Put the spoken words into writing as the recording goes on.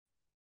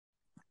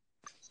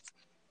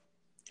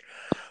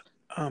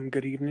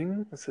Good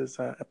evening. This is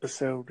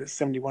episode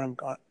 71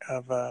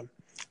 of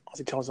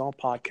Aussie Tells All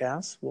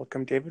podcast.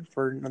 Welcome, David,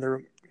 for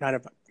another night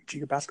of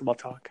GU basketball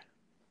talk.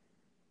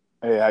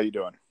 Hey, how you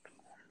doing?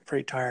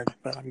 Pretty tired,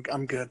 but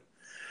I'm good.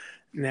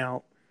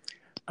 Now,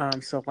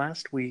 so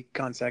last week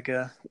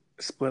Gonzaga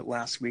split.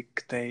 Last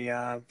week they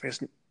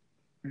faced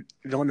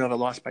Villanova,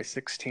 lost by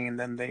 16.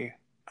 Then they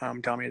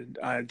dominated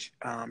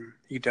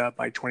UW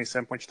by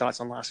 27 points. Thoughts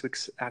on last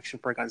week's action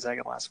for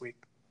Gonzaga last week?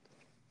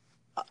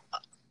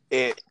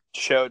 It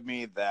showed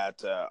me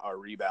that our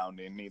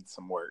rebounding needs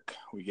some work.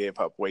 We gave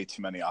up way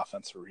too many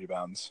offensive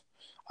rebounds,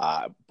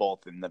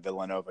 both in the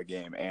Villanova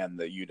game and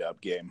the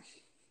UW game.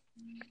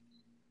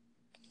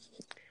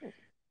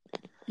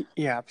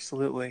 Yeah,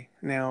 absolutely.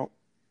 Now,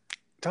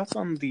 thoughts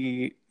on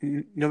the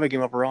Nova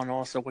game overall, and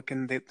also what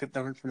can they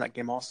learn from that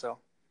game also?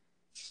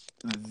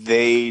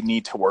 They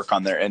need to work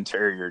on their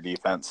interior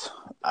defense.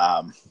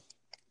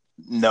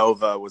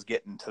 Nova was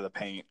getting to the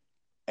paint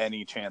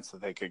any chance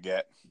that they could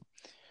get.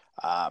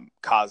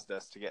 Caused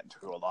us to get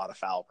into a lot of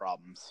foul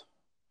problems.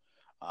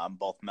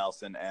 Both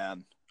Melson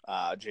and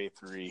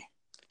J3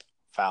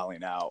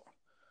 fouling out.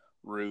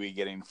 Rui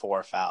getting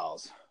 4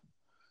 fouls.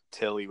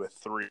 Tilly with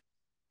 3.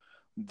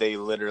 They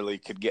literally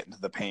could get into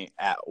the paint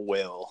at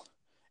will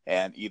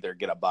and either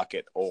get a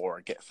bucket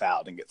or get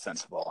fouled and get sent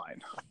to the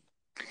line.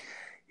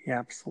 Yeah,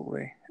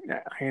 absolutely.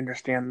 I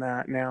understand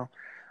that. Now,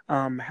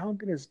 how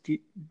good is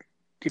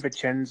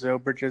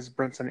DiVincenzo, Bridges,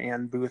 Brunson,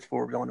 and Booth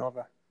for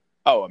Villanova?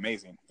 Oh,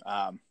 amazing.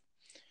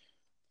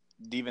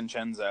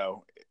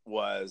 DiVincenzo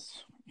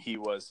was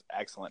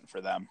excellent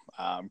for them.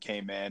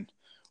 Came in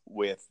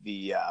with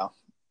the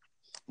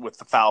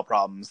foul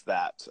problems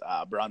that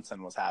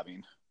Brunson was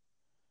having,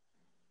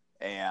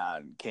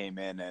 and came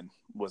in and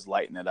was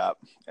lighting it up.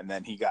 And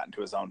then he got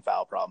into his own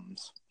foul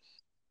problems,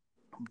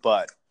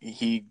 but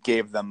he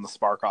gave them the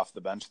spark off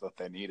the bench that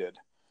they needed.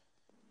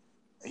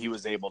 He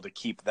was able to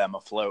keep them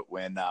afloat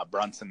when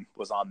Brunson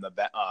was on the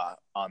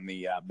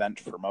bench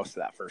for most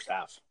of that first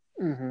half.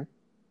 Mm-hmm.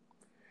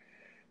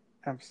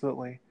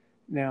 Absolutely.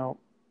 Now,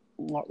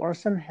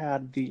 Larson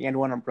had the and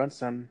one on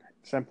Brunson,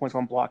 7 points,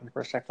 1 block in the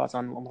first half. Thoughts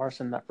on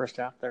Larson in that first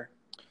half there?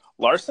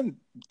 Larson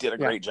did a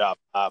great job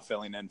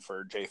filling in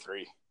for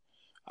J3.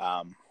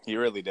 He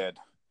really did.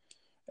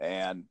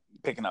 And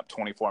picking up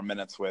 24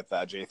 minutes with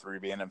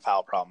J3 being in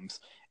foul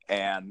problems,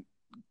 and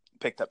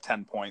picked up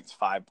 10 points,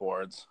 5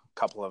 boards, a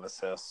couple of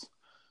assists.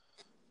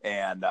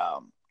 And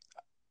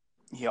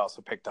he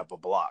also picked up a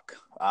block.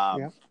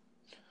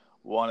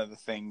 One of the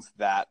things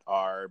that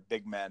our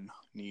big men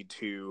need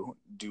to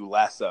do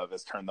less of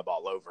is turn the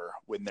ball over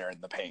when they're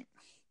in the paint.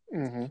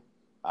 Mm-hmm.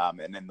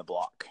 And in the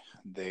block.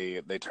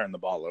 They turn the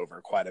ball over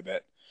quite a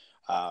bit.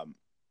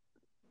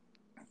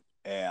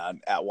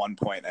 And at one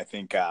point, I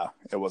think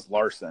it was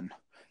Larson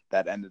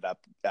that ended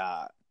up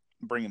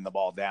bringing the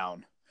ball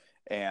down,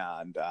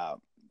 and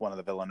one of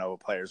the Villanova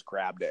players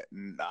grabbed it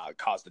and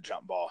caused a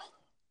jump ball.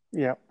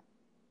 Yeah.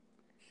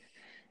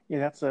 Yeah,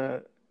 that's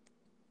a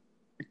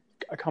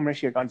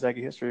combination of Gonzaga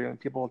history, and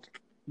people,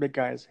 big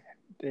guys,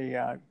 they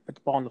put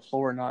the ball on the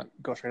floor and not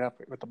go straight up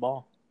with the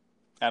ball.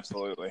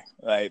 Absolutely.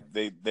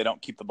 They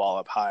don't keep the ball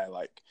up high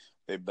like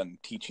they've been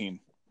teaching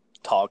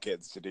tall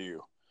kids to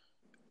do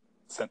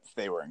since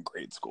they were in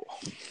grade school.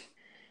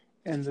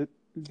 And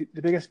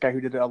the biggest guy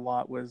who did it a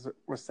lot was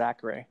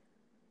Sakurai.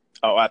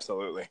 Oh,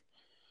 absolutely.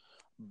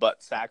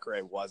 But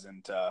Sakurai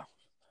wasn't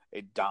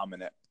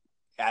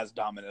as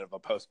dominant of a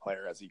post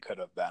player as he could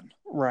have been.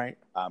 Right.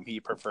 He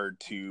preferred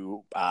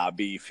to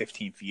be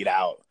 15 feet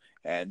out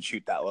and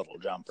shoot that little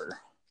jumper.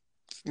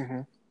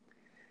 Mm-hmm.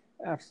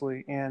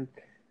 Absolutely. And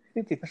I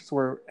think the officials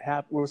were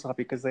happy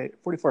because they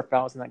 44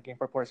 fouls in that game.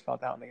 4 players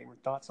fouled out in the game.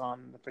 Thoughts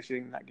on the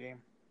officiating in that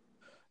game?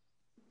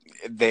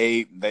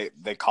 They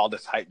called a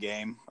tight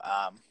game,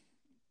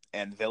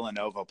 and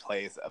Villanova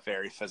plays a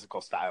very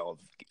physical style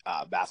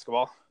of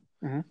basketball.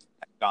 Mm-hmm.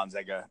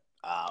 Gonzaga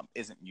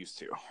isn't used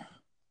to.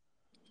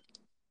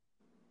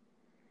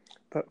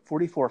 But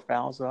 44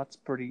 fouls, that's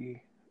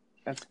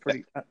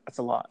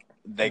a lot.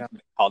 They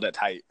called it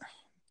tight.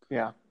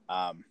 Yeah.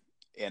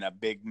 In a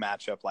big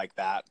matchup like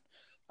that,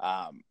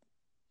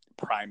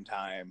 prime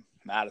time,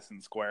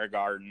 Madison Square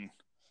Garden,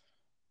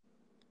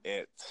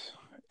 it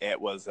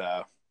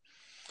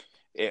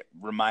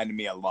reminded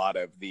me a lot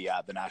of the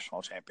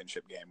national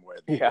championship game where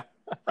the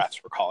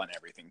refs were calling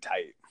everything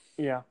tight.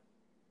 Yeah.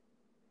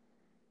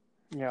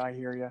 Yeah, I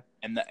hear you.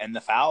 And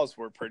the fouls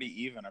were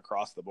pretty even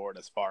across the board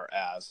as far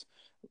as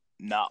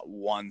not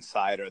one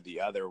side or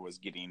the other was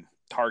getting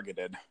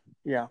targeted.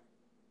 Yeah.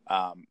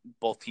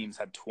 Both teams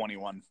had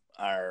 21,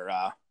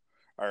 or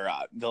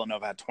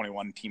Villanova had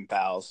 21 team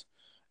fouls,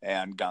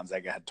 and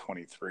Gonzaga had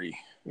 23.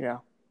 Yeah.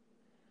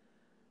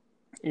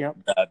 Yeah.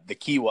 The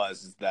key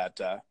was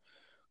that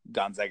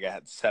Gonzaga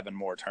had 7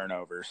 more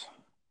turnovers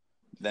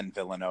than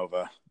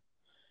Villanova,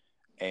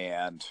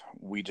 and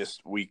when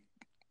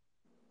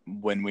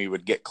we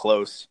would get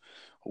close,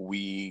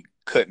 we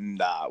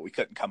couldn't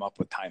come up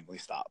with timely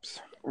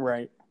stops.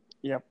 Right.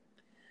 Yep.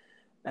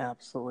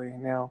 Absolutely.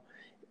 Now,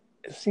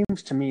 It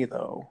seems to me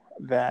though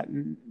that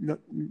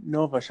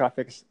Nova shot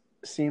fix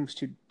seems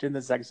to did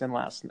the Zags in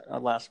last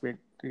week.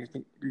 Do you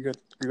think you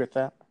agree with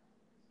that?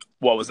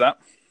 What was that?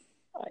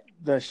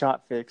 The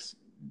shot fix.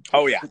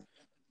 Oh yeah,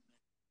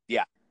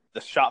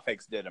 the shot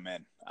fakes did him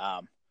in.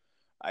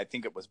 I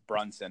think it was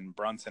Brunson.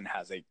 Brunson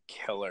has a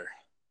killer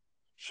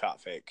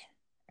shot fake.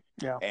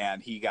 Yeah,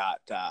 and he got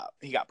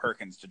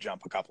Perkins to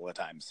jump a couple of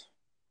times.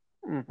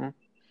 Mm-hmm.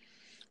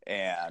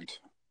 And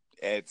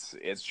it's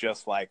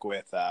just like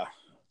with I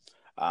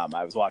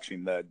was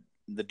watching the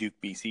Duke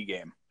BC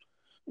game.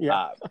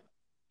 Yeah.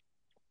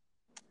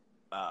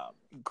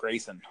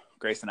 Grayson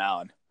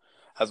Allen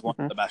has one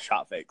Mm-hmm. of the best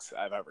shot fakes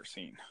I've ever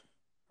seen.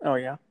 Oh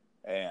yeah.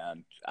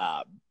 And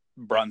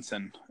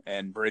Brunson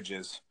and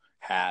Bridges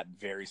had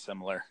very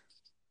similar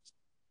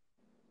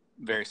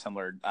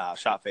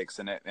shot fakes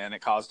in it, and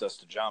it caused us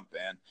to jump,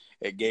 and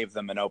it gave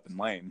them an open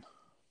lane.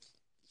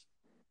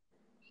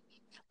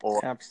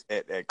 Or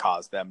it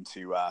caused them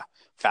to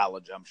foul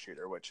a jump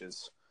shooter, which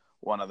is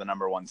one of the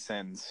number one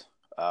sins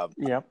of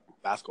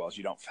basketball is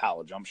you don't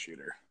foul a jump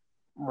shooter.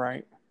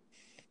 Right.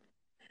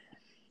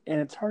 And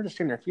it's hard to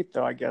stay on your feet,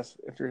 though, I guess,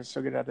 if you're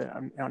so good at it.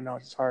 I don't know.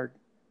 It's hard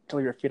to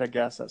leave your feet, I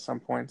guess, at some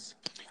points.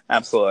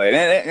 Absolutely.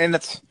 And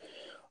it's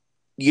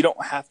you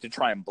don't have to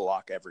try and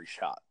block every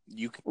shot.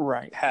 You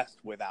can test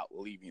without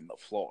leaving the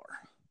floor.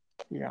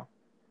 Yeah.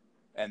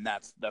 And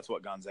that's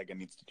what Gonzaga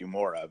needs to do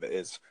more of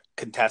is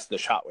contest the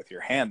shot with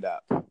your hand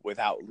up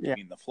without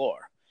leaving the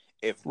floor.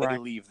 If they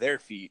leave their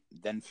feet,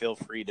 then feel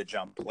free to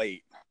jump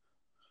late.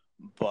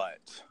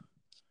 But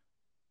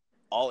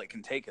all it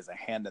can take is a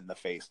hand in the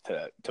face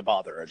to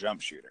bother a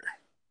jump shooter.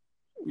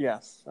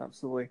 Yes,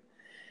 absolutely.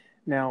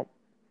 Now,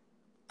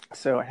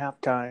 so at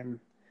halftime,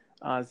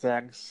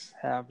 Zags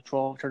have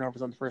 12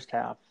 turnovers in the first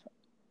half,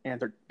 and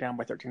they're down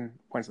by 13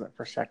 points in the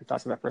first half. Your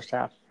thoughts on that first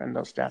half and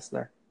those stats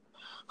there?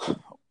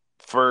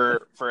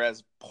 For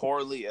as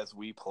poorly as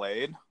we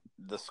played,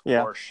 the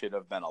score should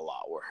have been a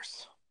lot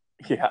worse.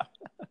 Yeah.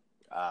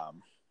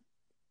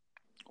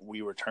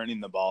 We were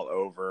turning the ball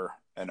over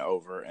and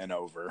over and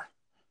over.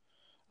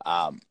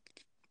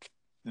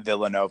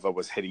 Villanova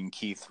was hitting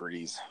key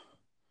threes.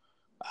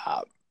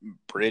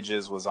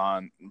 Bridges was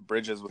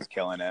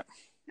killing it.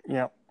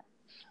 Yep.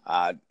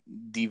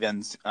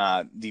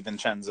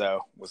 DiVincenzo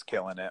was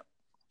killing it.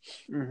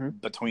 Mm-hmm.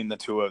 Between the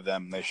two of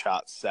them, they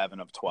shot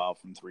 7 of 12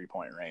 from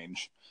 3-point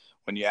range.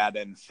 When you add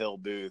in Phil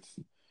Booth,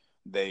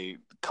 they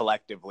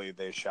collectively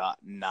shot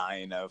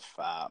 9 of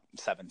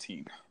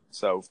 17.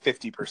 So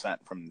 50%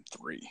 from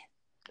 3.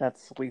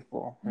 That's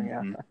lethal. Mm-hmm.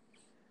 Yeah.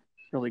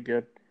 Really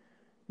good.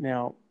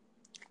 Now,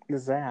 the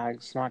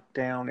Zags knocked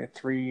down a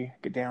 3,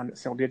 get down to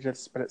single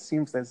digits, but it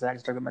seems the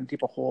Zags dug them in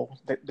deep a hole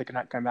that they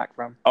cannot come back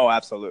from. Oh,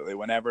 absolutely.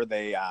 Whenever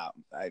they, I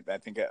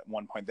think at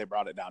one point they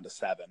brought it down to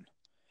 7.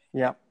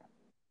 Yeah.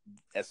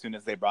 As soon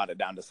as they brought it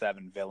down to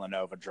 7,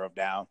 Villanova drove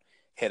down,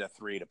 hit a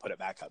 3 to put it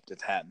back up to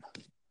 10.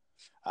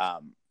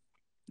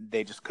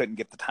 They just couldn't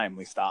get the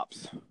timely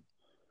stops.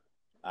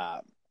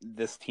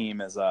 This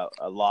team is a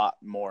lot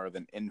more of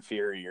an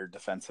inferior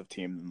defensive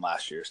team than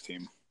last year's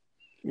team.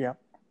 Yeah.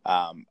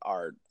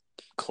 Our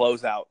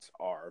closeouts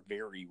are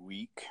very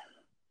weak.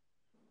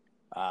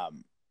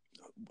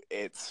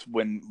 It's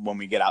when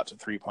we get out to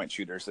 3-point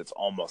shooters, it's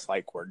almost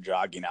like we're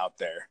jogging out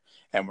there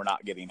and we're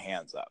not getting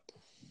hands up.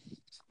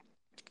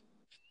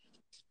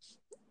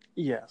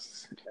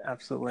 Yes,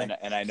 absolutely.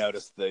 And I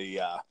noticed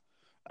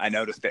I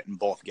noticed it in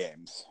both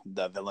games,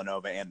 the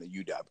Villanova and the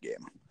UW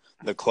game.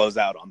 The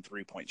closeout on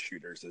 3-point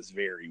shooters is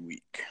very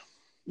weak.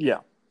 Yeah,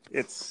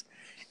 it's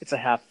a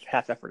half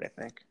effort, I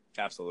think.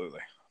 Absolutely.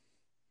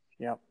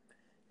 Yep.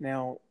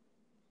 Now,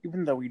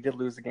 even though we did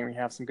lose the game, we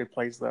have some good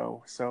plays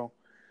though. So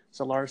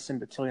Larson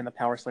to Tilly in the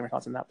power slam.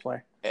 Thoughts on that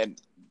play? And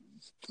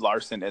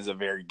Larson is a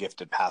very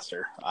gifted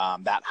passer.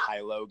 That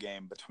high-low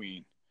game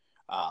between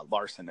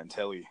Larson and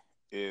Tilly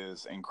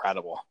is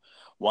incredible.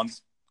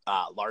 Once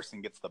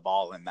Larson gets the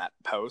ball in that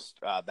post,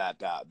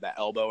 that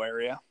elbow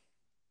area.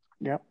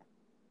 Yep.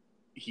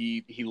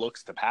 He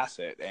looks to pass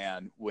it,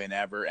 and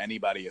whenever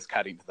anybody is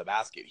cutting to the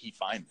basket, he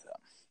finds them.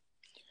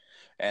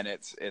 And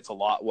it's a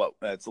lot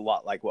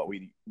like what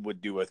we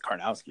would do with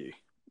Karnowski.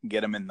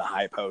 Get him in the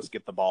high post,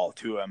 get the ball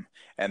to him,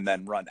 and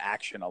then run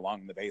action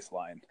along the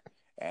baseline,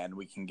 and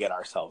we can get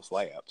ourselves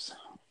layups.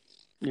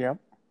 Yep.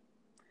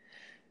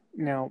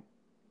 Now,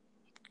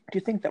 do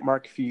you think that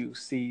Mark Few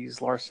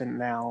sees Larson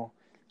now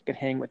can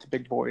hang with the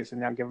big boys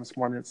and now give him some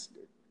more minutes,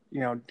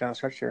 down the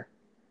stretch here?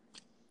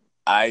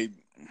 I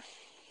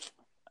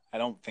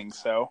don't think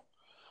so.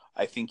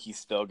 I think he's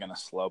still going to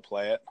slow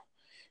play it.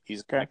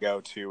 He's going to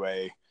go to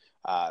a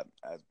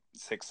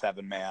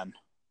 6-7 man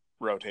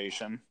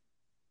rotation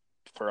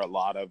for a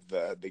lot of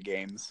the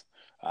games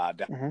down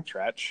the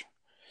stretch.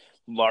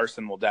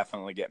 Larson will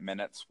definitely get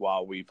minutes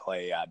while we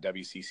play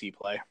WCC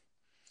play.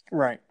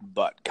 Right.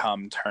 But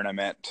come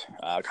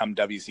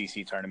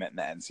WCC tournament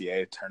and the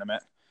NCAA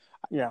tournament,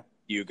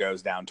 Hugh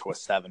goes down to a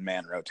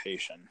 7-man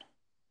rotation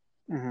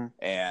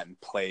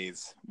and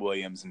plays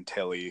Williams and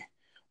Tilly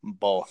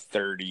both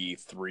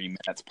 33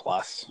 minutes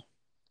plus.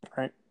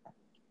 Right.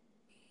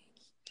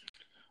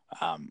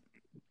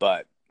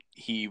 But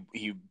he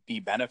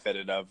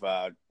benefited of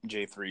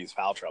J3's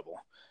foul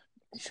trouble.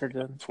 Sure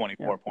did.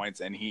 24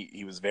 points, and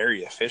he was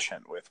very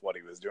efficient with what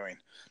he was doing.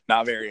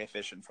 Not very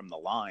efficient from the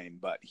line,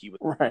 but he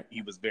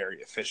was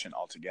very efficient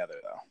altogether,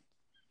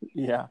 though.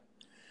 Yeah.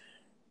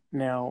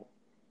 Now,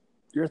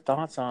 your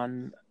thoughts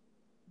on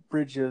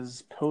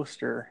Bridges'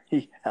 poster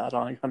he had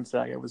on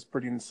Gonzaga was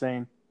pretty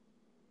insane.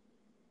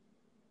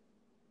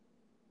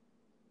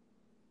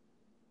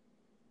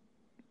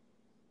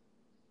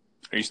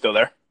 Are you still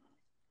there?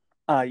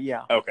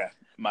 Yeah. Okay.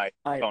 My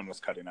phone was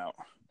cutting out.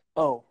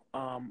 Oh,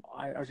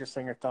 I was just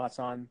saying your thoughts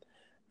on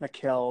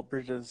Mikal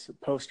Bridges'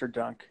 poster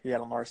dunk he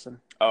had on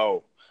Larson.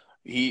 Oh,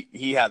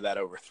 he had that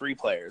over 3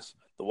 players.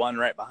 The one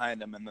right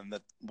behind him, and then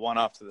the one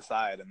off to the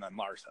side, and then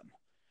Larson.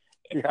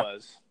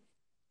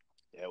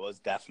 It was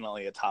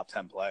definitely a top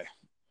 10 play.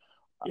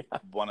 Yeah.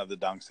 One of the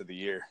dunks of the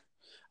year.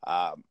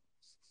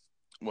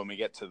 When we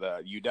get to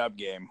the UW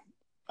game,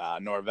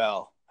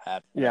 Norvell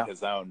had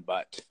his own,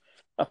 but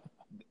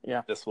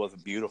this was a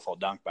beautiful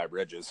dunk by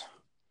Bridges.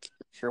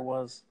 Sure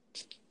was.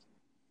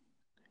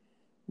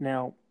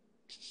 Now,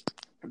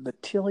 the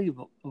Tilly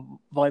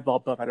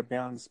volleyball bump out of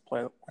bounds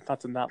play.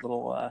 Thoughts on that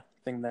little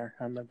thing there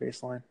on the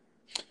baseline?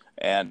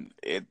 And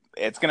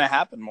it's going to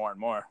happen more and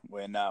more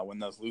when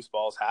those loose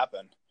balls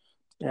happen.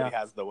 Tilly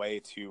has the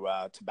way to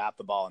bat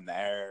the ball in the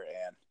air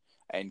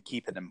and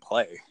keep it in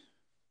play.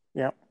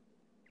 Yep.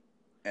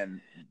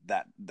 And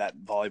that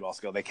volleyball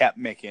skill, they kept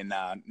making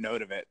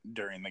note of it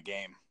during the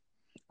game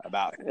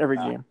about every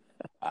game.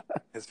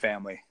 His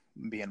family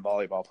being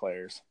volleyball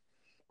players.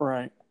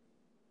 Right.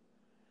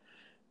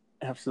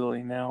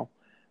 Absolutely. Now,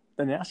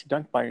 the nasty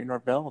dunk by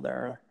Norvell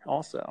there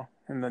also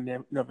in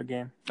the Nova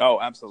game. Oh,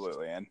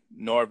 absolutely. And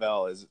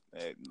Norvell is,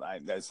 I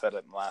said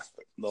it in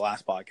the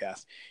last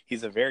podcast,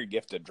 he's a very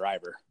gifted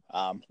driver.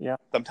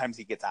 Sometimes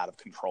he gets out of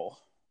control.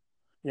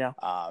 Yeah.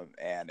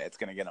 And it's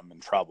going to get him in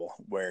trouble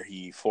where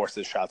he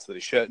forces shots that he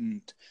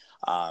shouldn't.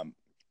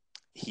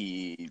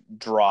 He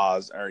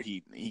draws or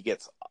he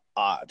gets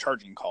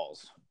charging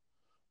calls.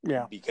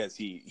 Yeah. Because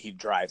he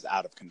drives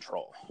out of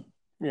control.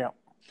 Yeah.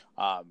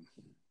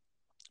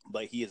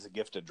 But he is a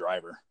gifted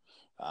driver.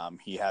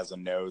 He has a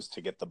nose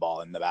to get the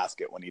ball in the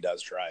basket when he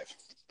does drive.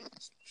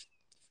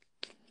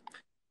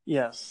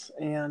 Yes,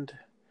 and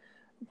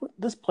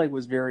this play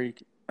was very,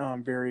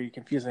 very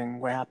confusing.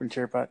 What happened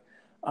here? But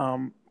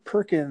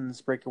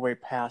Perkins breakaway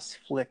pass,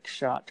 flick,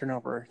 shot,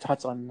 turnover.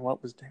 Thoughts on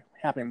what was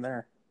happening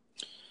there?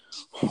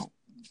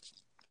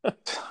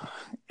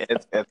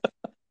 It's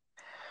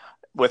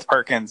with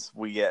Perkins,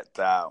 we get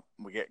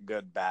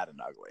good, bad, and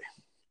ugly.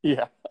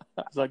 Yeah,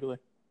 it's ugly.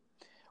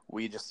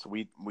 We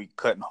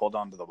couldn't hold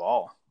on to the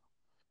ball.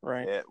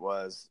 Right. It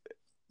was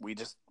we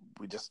just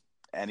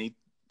any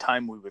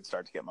time we would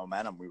start to get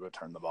momentum, we would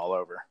turn the ball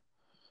over.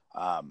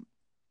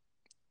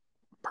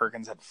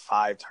 Perkins had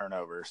 5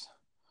 turnovers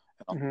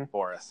and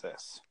 4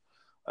 assists.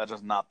 That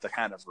is not the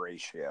kind of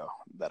ratio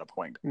that a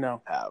point guard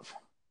have.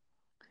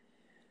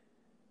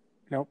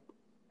 Nope.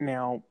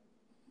 Now,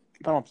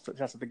 final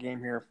stats of the game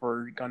here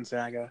for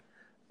Gonzaga.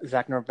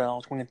 Zach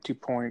Norvell, 22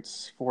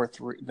 points, 4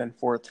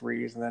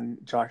 threes, and then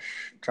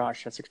Josh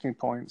had 16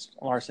 points.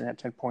 Larson had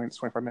 10 points,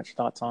 24 minutes.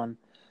 Thoughts on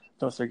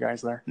those 3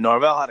 guys there?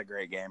 Norvell had a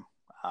great game.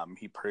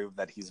 He proved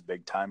that he's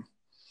big time,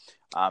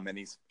 and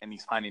he's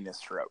finding his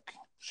stroke.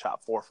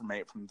 Shot 4 from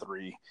 8 from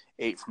 3,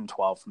 8 from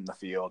 12 from the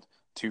field,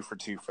 2 for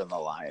 2 from the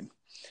line.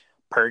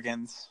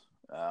 Perkins,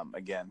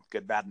 again,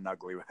 good, bad, and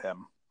ugly with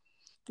him.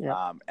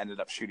 Yeah.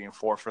 Ended up shooting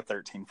 4 for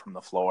 13 from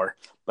the floor,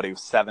 but he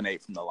was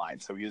 7-8 from the line,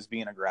 so he was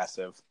being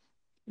aggressive.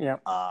 Yeah.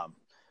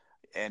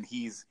 And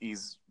he's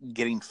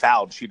getting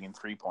fouled shooting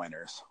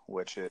 3-pointers,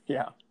 which is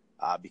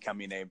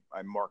becoming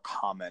a more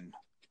common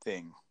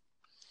thing.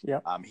 Yeah.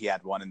 He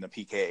had one in the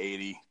PK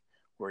 80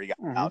 where he got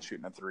fouled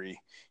shooting a 3.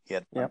 He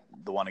had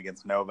the one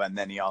against Nova, and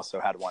then he also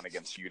had one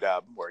against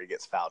UW where he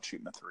gets fouled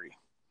shooting a 3.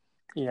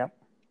 Yeah.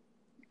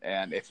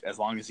 And as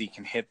long as he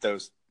can hit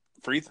those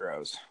free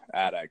throws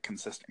at a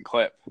consistent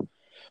clip,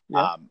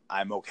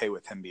 I'm okay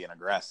with him being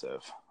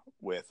aggressive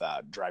with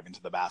driving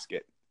to the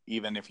basket.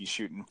 Even if he's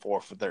shooting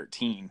 4 for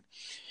 13,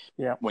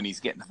 when he's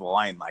getting to the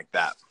line like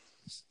that,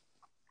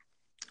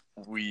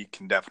 we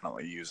can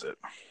definitely use it.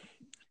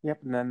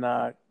 Yep, and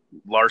then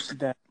Larson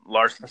 10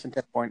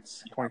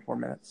 points, 24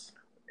 minutes.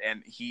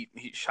 And he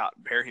shot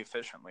very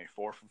efficiently,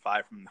 4 for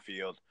 5 from the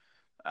field.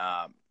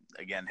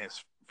 Again,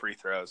 his free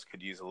throws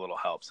could use a little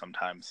help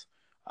sometimes.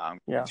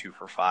 2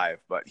 for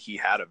 5, but he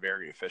had a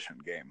very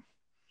efficient game.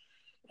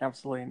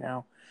 Absolutely.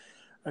 Now,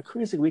 a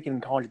crazy weekend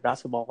in college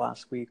basketball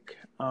last week.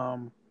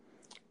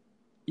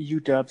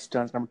 UW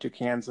stuns number 2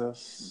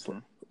 Kansas.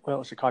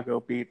 Well, Chicago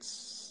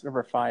beats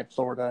number 5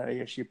 Florida.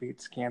 ASU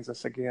beats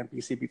Kansas again.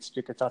 BC beats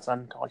Duke. Thoughts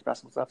on college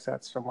basketball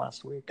upsets from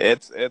last week?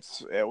 It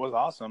was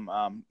awesome.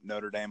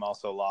 Notre Dame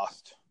also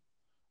lost.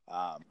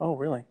 Oh,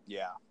 really?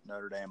 Yeah,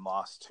 Notre Dame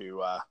lost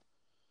to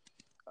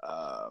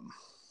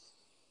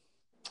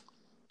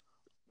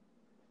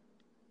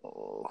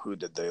who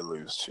did they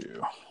lose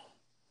to?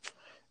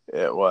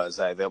 It was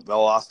they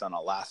lost on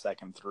a last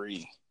second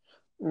 3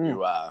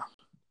 to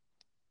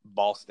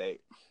Ball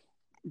State.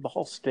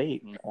 Ball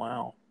State.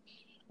 Wow.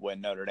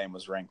 When Notre Dame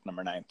was ranked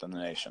number 9th in the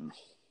nation.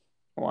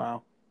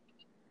 Wow.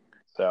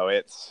 So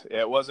it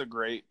was a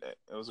great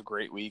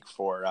week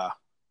for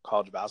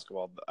college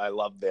basketball. I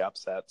loved the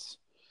upsets.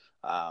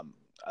 I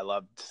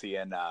loved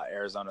seeing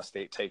Arizona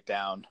State take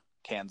down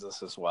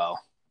Kansas as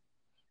well.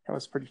 That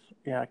was pretty.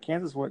 Yeah,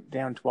 Kansas went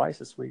down twice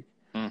this week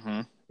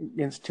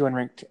against two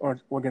unranked, or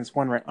against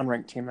one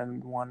unranked team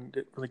and one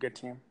really good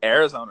team.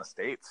 Arizona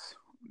State's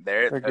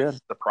they're good.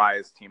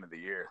 Surprise team of the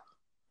year.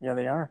 Yeah,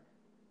 they are.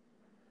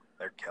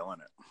 They're killing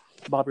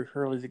it. Bobby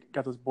Hurley's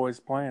got those boys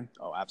playing.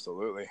 Oh,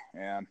 absolutely,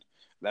 and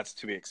that's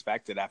to be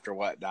expected after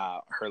what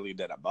Hurley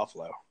did at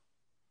Buffalo.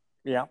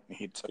 Yeah,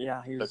 he took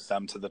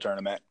them to the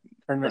tournament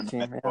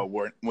team,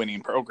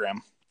 winning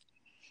program.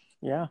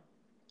 Yeah.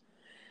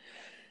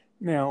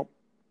 Now,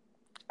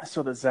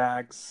 so the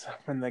Zags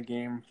win the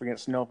game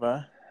against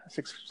Nova,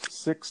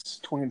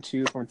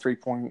 6-22 from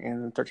 3-point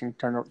and 13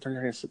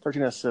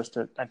 assists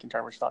at 19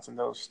 turnovers. Thoughts on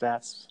those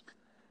stats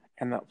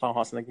and the final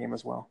thoughts in the game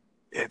as well?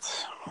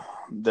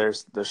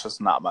 There's just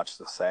not much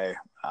to say.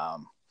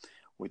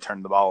 We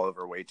turned the ball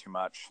over way too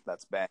much.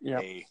 That's been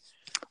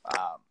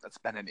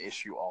an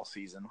issue all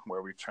season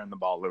where we've turned the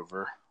ball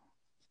over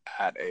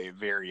at a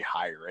very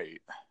high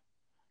rate.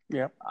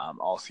 Yep.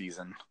 All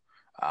season.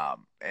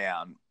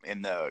 And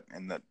in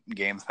the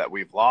games that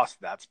we've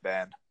lost, that's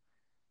been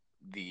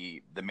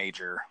the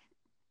major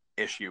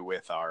issue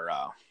with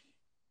our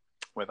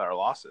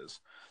losses.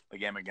 The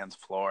game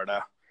against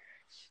Florida,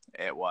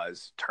 it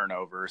was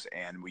turnovers,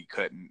 and we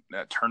couldn't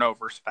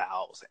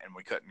fouls, and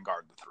we couldn't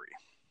guard the three.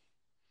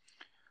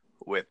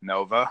 With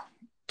Nova,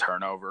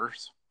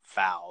 turnovers,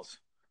 fouls,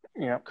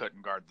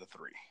 couldn't guard the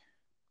three.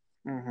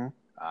 Mm-hmm.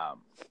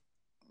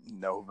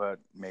 Nova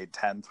made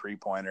 10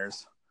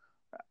 3-pointers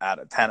out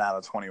of 10 out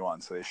of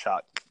 21, so they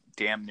shot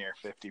damn near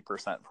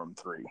 50% from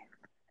three.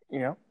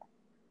 Yeah.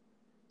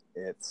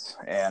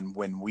 And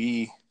when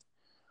we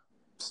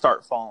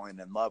start falling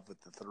in love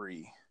with the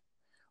three,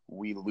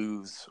 we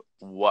lose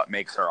what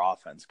makes our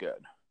offense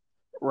good.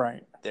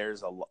 Right. There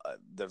was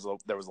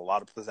a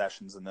lot of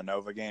possessions in the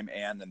Nova game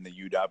and in the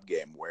UW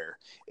game where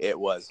it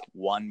was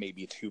one,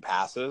 maybe two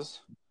passes.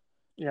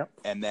 Yep.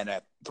 And then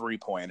a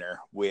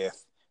 3-pointer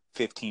with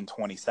 15,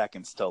 20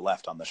 seconds still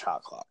left on the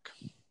shot clock.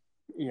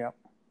 Yep.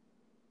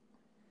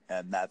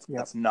 And that's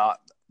not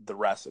the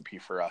recipe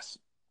for us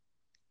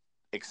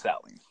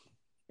excelling.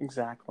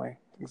 Exactly.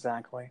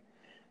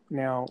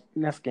 Now,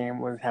 next game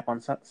was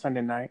happened on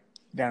Sunday night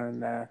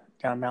down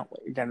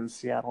in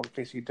Seattle to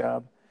face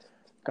UW.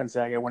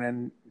 Gonzaga went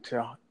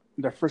into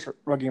their first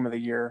road game of the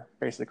year,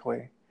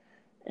 basically,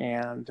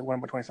 and won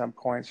by 27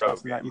 points.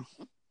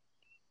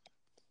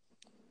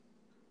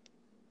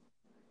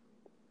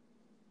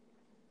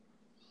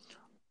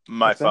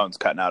 My phone's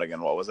cutting out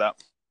again. What was that?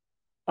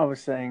 I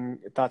was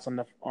saying thoughts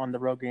on the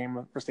road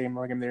game, first game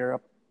of the year,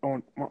 up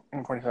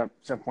 27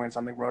 points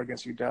on the road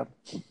against UW.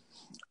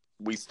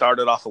 We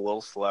started off a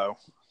little slow.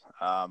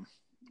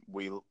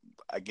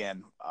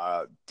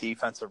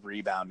 Defensive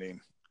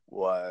rebounding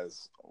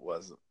was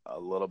a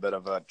little bit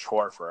of a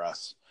chore for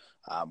us.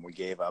 We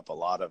gave up a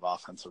lot of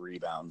offensive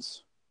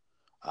rebounds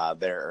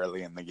there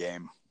early in the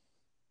game.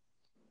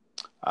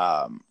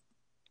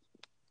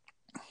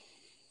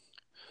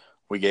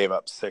 We gave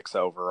up 6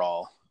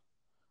 overall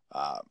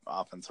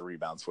offensive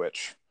rebounds,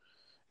 which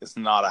is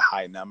not a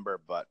high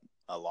number, but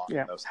a lot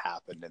of those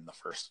happened in the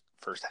first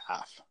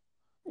half.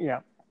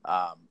 Yeah.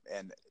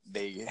 And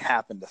they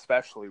happened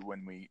especially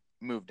when we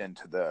moved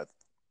into the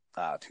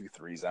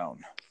 2-3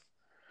 zone.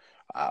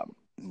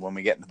 When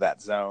we get into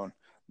that zone,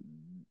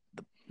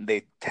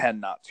 they tend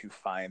not to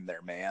find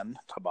their man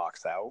to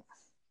box out.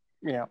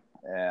 Yeah.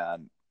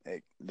 And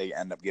they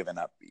end up giving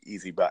up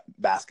easy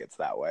baskets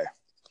that way.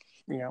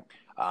 Yeah.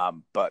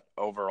 But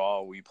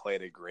overall, we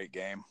played a great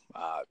game.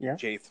 Yeah.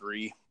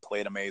 J3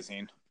 played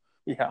amazing.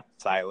 Yeah.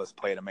 Silas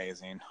played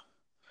amazing.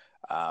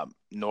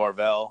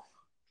 Norvell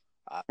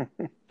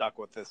stuck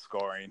with his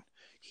scoring.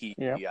 He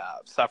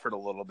suffered a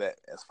little bit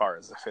as far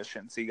as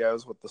efficiency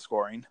goes with the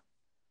scoring.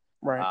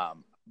 Right.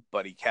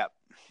 But he kept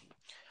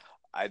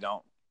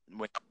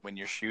 – when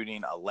you're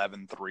shooting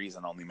 11 threes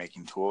and only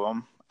making 2 of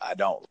them, I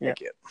don't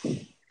like it.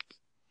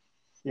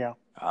 Yeah.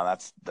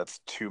 That's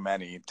too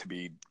many to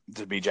be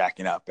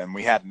jacking up. And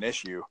we had an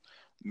issue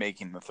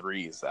making the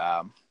threes,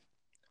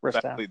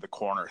 especially the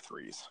corner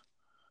threes.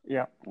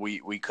 Yeah.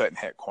 We couldn't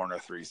hit corner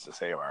threes to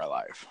save our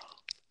life.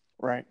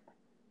 Right.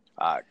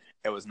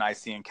 It was nice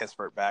seeing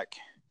Kispert back.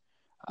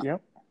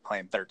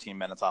 Playing 13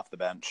 minutes off the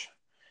bench.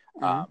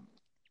 Mm-hmm.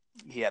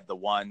 He had the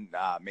one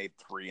made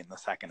 3 in the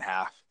second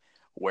half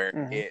where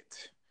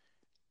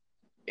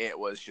it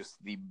was just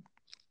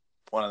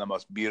one of the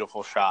most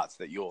beautiful shots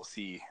that you'll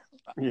see.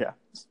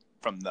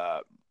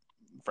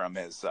 From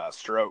his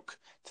stroke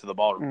to the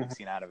ball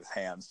releasing out of his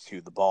hands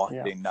to the ball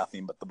hitting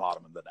nothing but the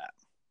bottom of the net.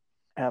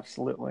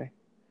 Absolutely.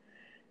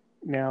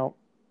 Now,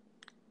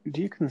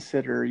 do you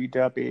consider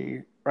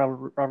UW a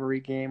rivalry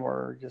game,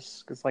 or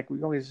just because we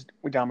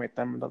dominate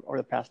them over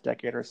the past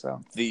decade or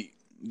so? The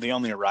the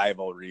only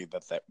rivalry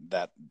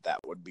that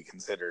would be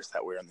considered is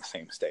that we're in the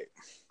same state,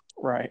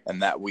 right?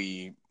 And that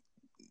we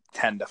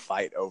tend to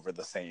fight over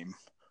the same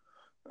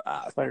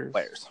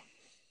players.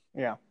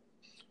 Yeah.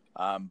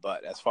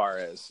 But as far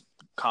as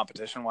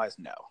competition-wise,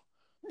 no.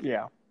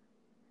 Yeah,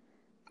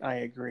 I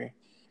agree.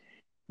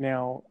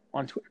 Now,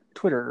 on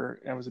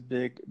Twitter, it was a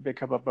big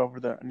hubbub over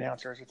the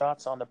announcers. Your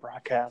thoughts on the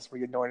broadcast? Were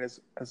you annoyed as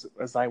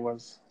I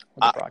was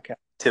with the broadcast?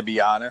 To be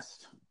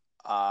honest,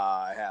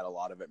 I had a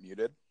lot of it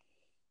muted.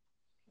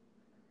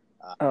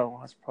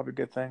 That's probably a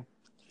good thing.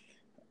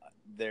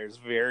 There's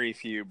very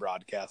few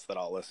broadcasts that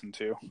I'll listen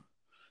to.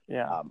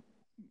 Yeah.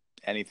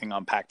 Anything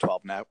on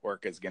Pac-12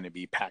 Network is going to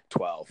be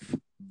Pac-12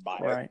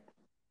 bias. Right.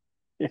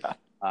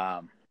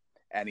 Yeah.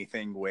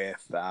 Anything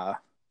with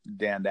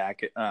Dan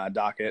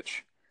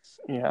Dakich,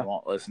 yeah, I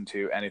won't listen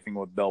to. Anything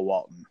with Bill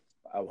Walton,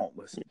 I won't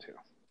listen to.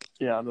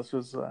 Yeah, this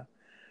was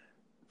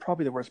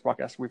probably the worst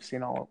broadcast we've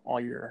seen all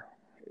year.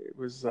 It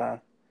was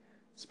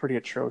it's pretty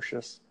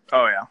atrocious.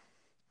 Oh yeah.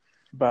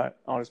 But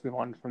I'll just move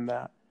on from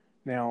that.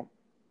 Now,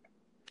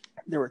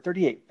 there were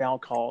 38 foul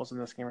calls in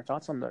this game. Your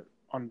thoughts on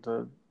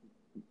the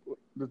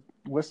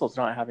whistles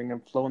not having a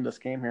flow in this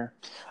game here?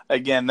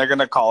 Again, they're going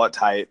to call it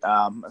tight,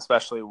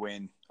 especially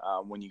when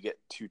you get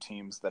two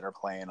teams that are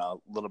playing a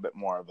little bit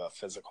more of a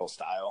physical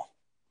style.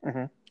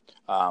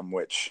 Mm-hmm.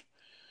 Which,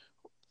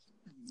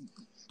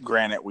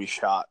 granted, we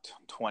shot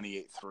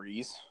 28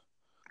 threes.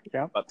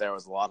 Yeah. But there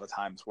was a lot of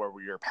times where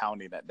we were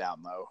pounding it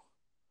down low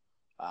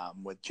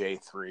with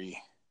J3,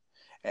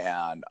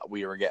 and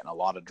we were getting a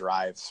lot of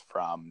drives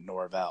from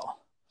Norvell.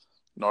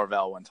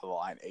 Norvell went to the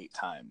line 8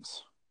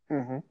 times.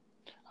 Mm-hmm.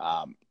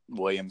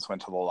 Williams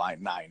went to the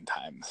line 9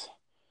 times.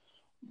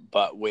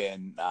 But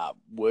when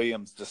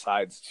Williams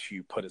decides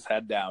to put his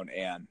head down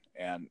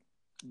and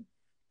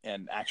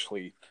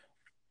actually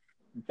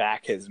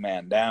back his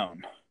man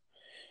down,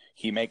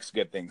 he makes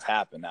good things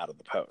happen out of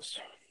the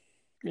post.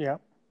 Yeah.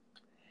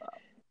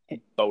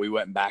 But we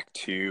went back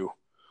to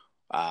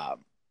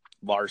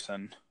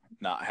Larson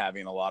not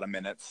having a lot of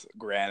minutes.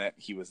 Granted,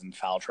 he was in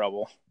foul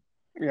trouble.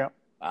 Yeah.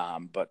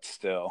 But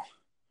still,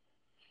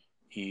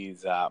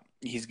 he's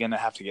going to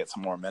have to get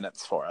some more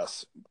minutes for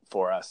us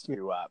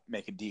to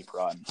make a deep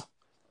run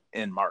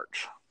in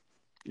March.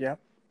 Yeah.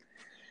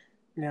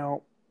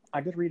 Now, I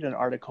did read an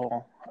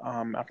article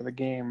after the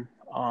game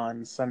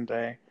on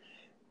Sunday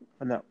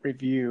in that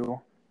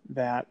review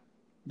that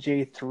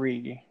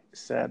J3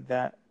 said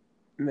that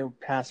in the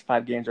past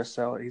 5 games or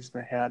so, he's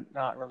had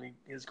not really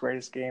his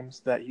greatest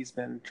games, that he's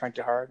been trying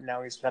too hard.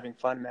 Now he's having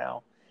fun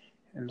now.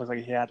 And it looks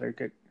like he had a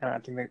good. I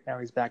think that now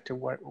he's back to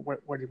what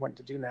he wanted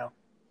to do now.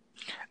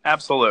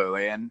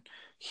 Absolutely, and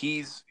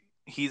he's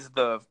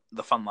the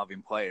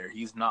fun-loving player.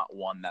 He's not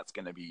one that's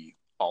going to be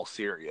all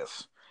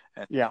serious.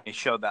 And yeah, he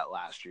showed that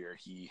last year.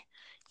 He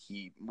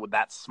with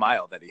that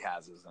smile that he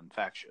has is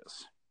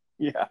infectious.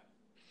 Yeah.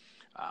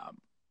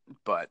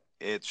 But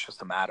it's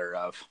just a matter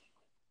of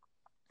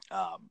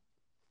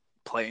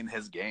playing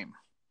his game.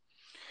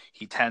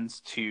 He tends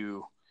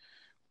to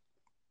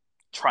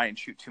try and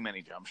shoot too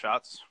many jump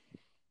shots.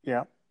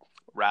 Yeah.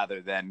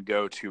 Rather than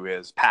go to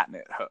his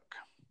patented hook.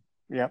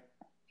 Yep.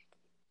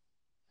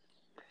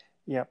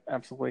 Yep,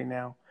 absolutely.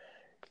 Now,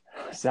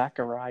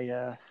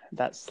 Zachariah,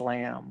 that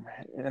slam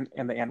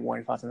and the and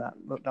one, thoughts on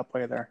that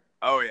play there?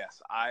 Oh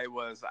yes, I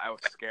was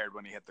scared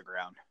when he hit the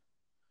ground.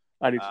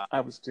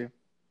 I was too.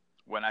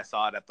 When I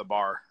saw it at the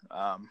bar,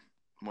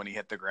 when he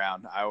hit the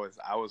ground, I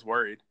was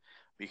worried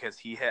because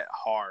he hit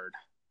hard,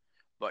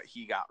 but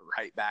he got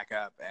right back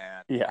up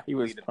and he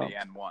was the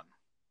N1.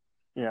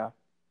 Yeah.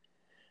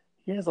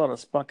 He has a lot of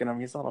spunk in him.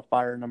 He has a lot of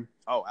fire in him.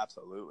 Oh,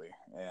 absolutely.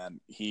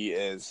 And he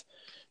is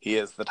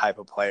the type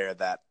of player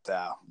that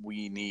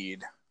we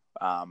need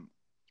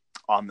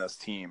on this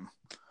team.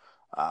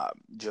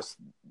 Just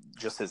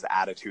his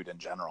attitude in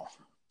general.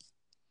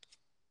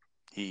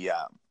 He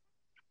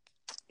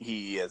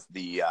is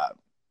the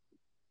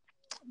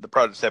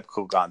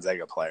prototypical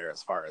Gonzaga player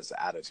as far as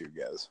attitude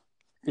goes.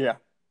 Yeah.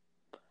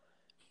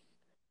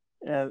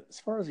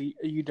 As far as the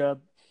UW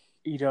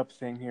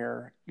thing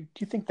here, do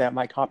you think that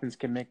Mike Hopkins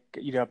can make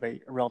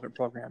UW a relevant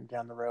program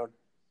down the road?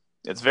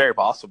 It's very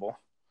possible.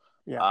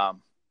 Yeah.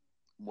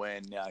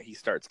 When he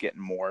starts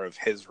getting more of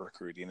his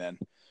recruiting in,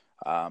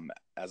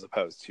 as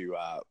opposed to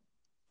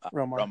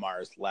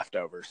Romar's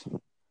leftovers.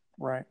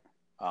 Right.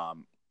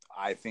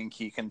 I think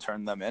he can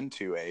turn them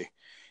into a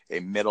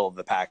middle of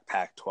the pack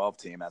Pac-12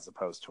 team as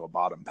opposed to a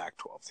bottom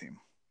Pac-12 team.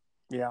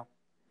 Yeah.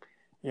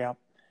 Yeah.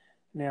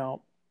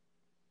 Now,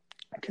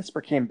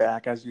 Kispert came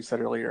back, as you said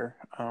earlier,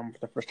 for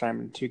the first time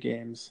in 2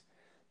 games.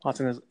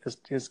 Watson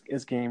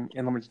his game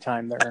in limited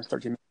time there in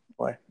 13 minutes of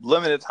play.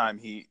 Limited time,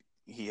 he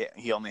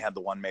only had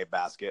the one made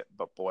basket,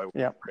 but boy,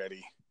 was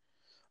pretty.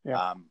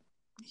 Yeah.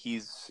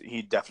 He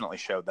definitely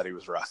showed that he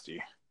was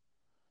rusty.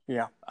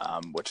 Yeah.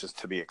 Which is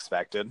to be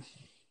expected.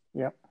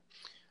 Yep.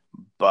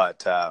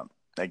 But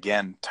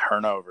again,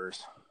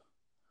 turnovers.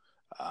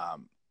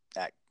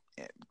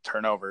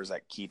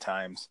 At key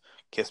times.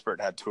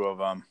 Kispert had 2 of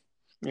them.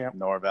 Yeah.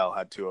 Norvell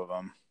had 2 of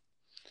them.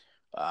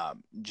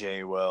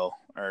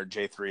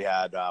 J3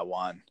 had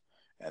one,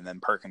 and then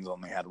Perkins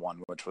only had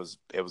one, which was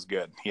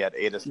good. He had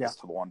 8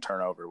 assists to the 1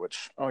 turnover,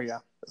 which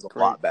is a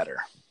lot better.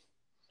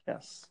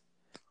 Yes,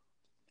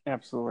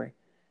 absolutely.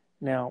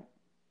 Now,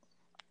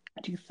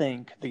 do you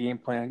think the game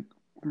plan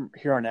from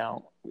here on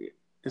out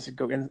is to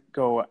go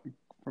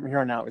from here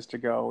on out is to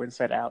go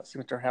inside out?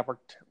 Seems to have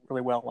worked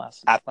really well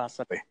last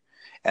Sunday.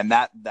 And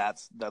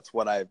that's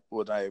what I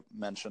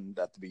mentioned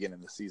at the beginning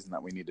of the season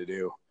that we need to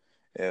do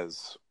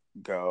is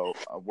go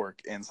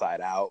work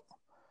inside out,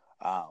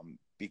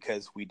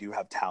 because we do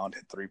have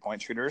talented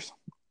 3-point shooters.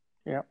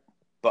 Yeah.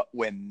 But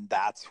when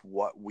that's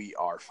what we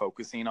are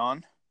focusing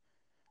on,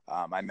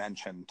 I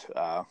mentioned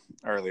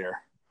earlier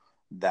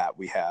that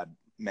we had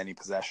many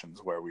possessions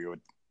where we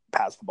would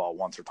pass the ball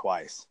once or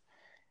twice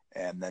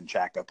and then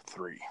jack up a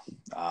 3.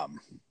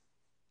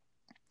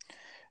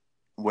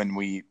 When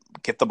we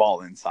get the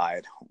ball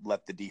inside,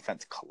 let the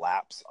defense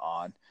collapse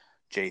on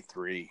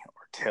J3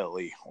 or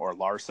Tilly or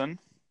Larson.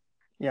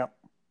 Yep.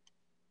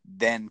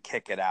 Then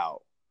kick it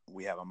out.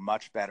 We have a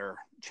much better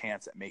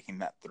chance at making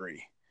that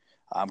 3.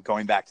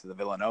 Going back to the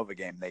Villanova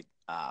game,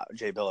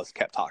 Jay Billis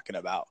kept talking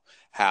about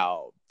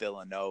how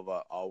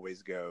Villanova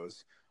always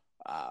goes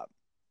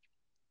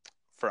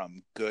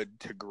from good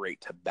to great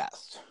to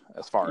best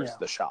as far as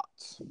the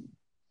shots.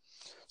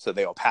 So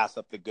they will pass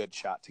up the good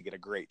shot to get a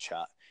great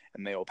shot,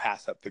 and they will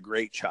pass up the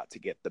great shot to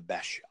get the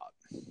best shot.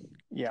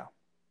 Yeah.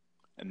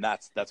 And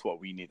that's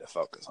what we need to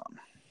focus on.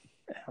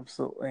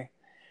 Absolutely.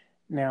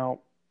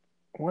 Now,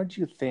 what did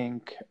you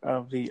think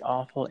of the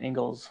awful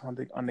angles on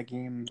the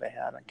game they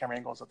had, on camera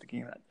angles of the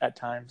game at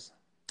times?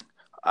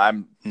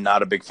 I'm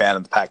not a big fan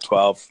of the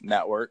Pac-12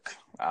 network.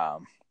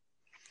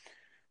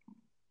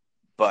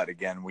 But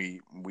again,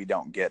 we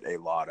don't get a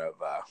lot of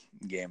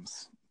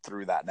games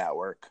through that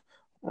network.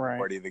 Right.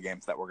 Majority of the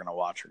games that we're going to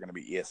watch are going to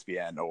be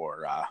ESPN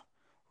or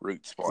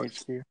Root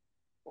Sports. HQ.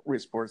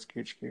 Root Sports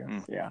HQ.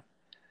 Yeah.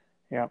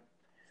 Yeah.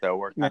 So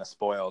we're kind of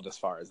spoiled as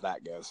far as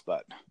that goes,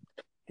 but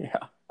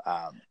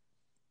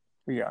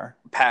we are.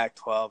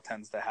 Pac-12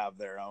 tends to have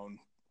their own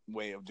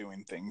way of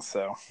doing things,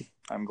 so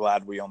I'm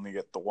glad we only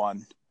get the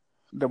one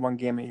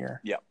game a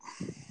year. Yep.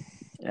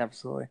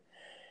 Absolutely.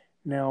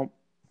 Now,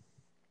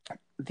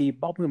 the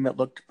ball movement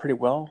looked pretty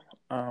well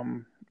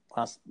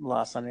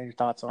last Sunday. Your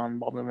thoughts on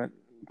ball movement,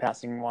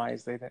 passing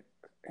wise? They didn't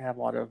have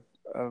a lot of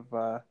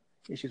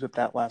issues with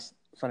that last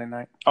Sunday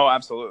night. Oh,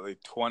 absolutely.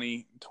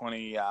 20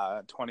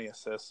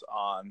 assists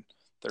on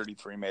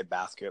 33 made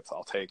baskets.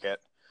 I'll take it.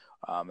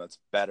 That's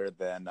better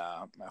than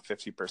a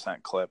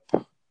 50% clip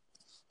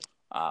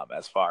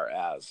as far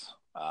as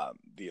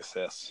the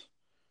assists.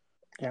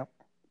 Yeah.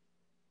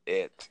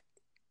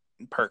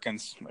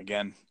 Perkins,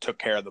 again, took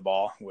care of the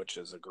ball, which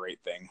is a great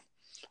thing.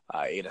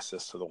 8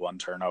 assists to the 1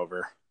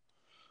 turnover.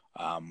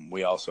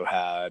 We also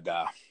had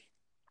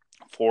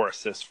 4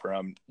 assists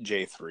from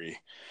J3,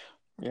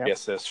 3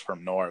 assists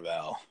from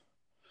Norvell.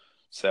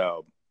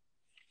 So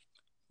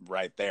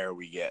right there,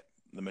 we get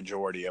the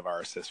majority of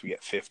our assists. We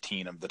get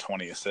 15 of the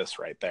 20 assists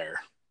right there.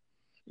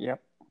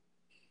 Yep.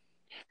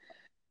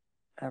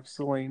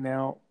 Absolutely.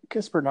 Now,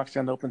 Kispert knocks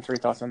down the open 3.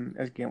 Thoughts on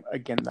again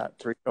that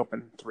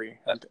open 3.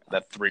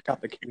 That 3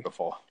 got the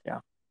beautiful. Yeah.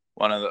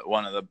 One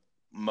of the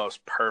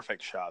most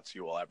perfect shots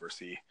you will ever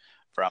see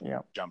from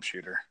a jump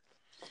shooter.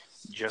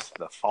 Just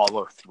the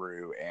follow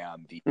through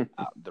and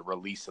the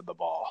release of the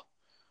ball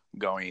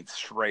going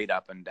straight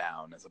up and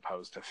down as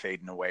opposed to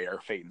fading away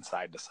or fading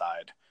side to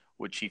side,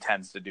 which he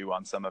tends to do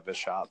on some of his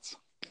shots.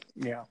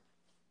 Yeah.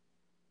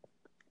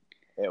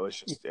 It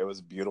was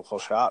a beautiful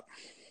shot.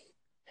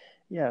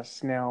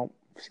 Yes. Now,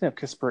 speaking of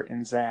Kispert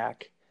and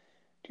Zach,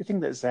 do you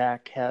think that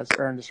Zach has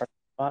earned a starting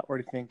spot, or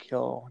do you think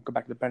he'll go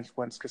back to the bench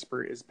once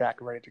Kispert is back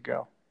and ready to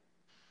go?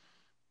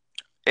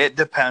 It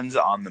depends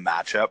on the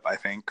matchup, I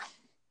think.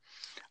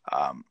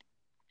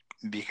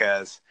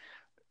 Because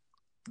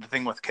the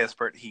thing with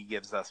Kispert, he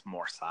gives us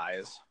more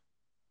size,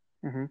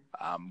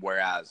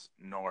 whereas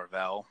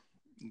Norvell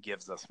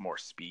gives us more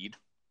speed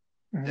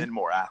and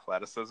more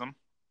athleticism.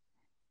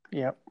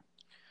 Yep.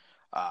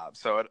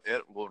 So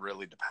it will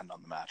really depend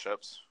on the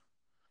matchups.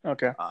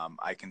 Okay.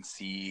 I can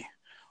see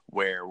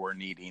where we're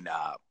needing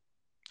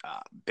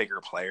bigger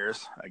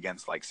players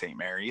against like St.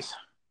 Mary's.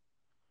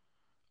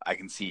 I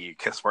can see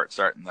Kispert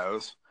starting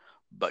those,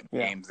 but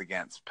games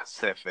against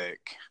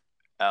Pacific,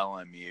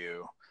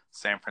 LMU,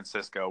 San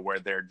Francisco, where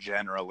they're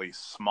generally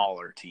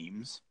smaller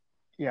teams,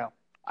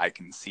 I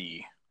can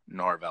see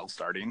Norvell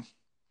starting.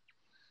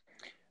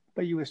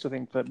 But you would still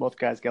think that both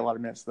guys get a lot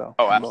of minutes, though.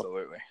 Oh,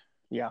 absolutely.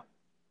 Yeah.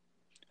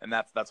 And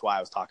that's why I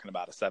was talking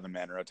about a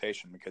 7-man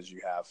rotation, because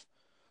you have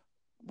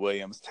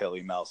Williams,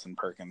 Tilly, Melson,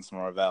 Perkins,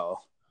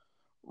 Norvell,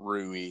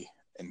 Rui,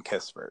 and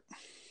Kispert.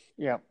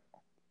 Yeah.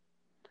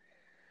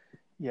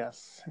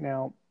 Yes.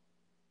 Now,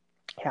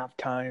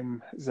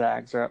 halftime,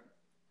 Zags are up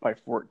by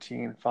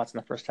 14. Thoughts in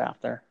the first half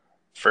there?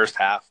 First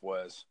half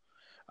was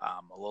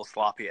a little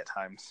sloppy at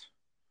times.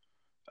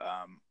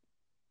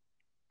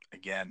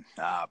 Again,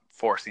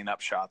 forcing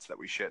up shots that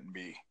we shouldn't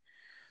be.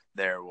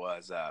 There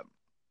was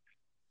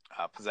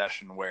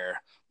possession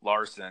where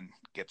Larson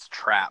gets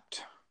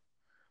trapped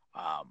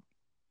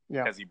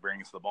because he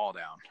brings the ball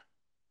down.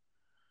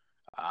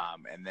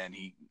 And then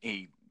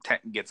he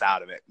gets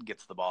out of it,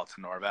 gets the ball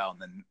to Norvell,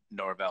 and then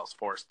Norvell's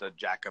forced to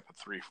jack up a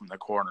three from the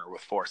corner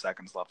with 4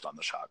 seconds left on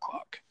the shot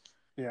clock.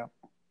 Yeah.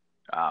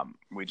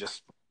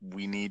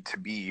 We need to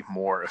be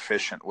more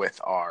efficient with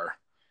our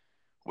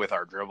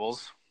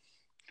dribbles.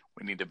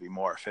 We need to be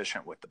more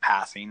efficient with the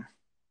passing,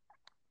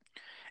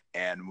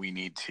 and we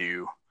need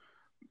to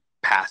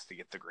pass to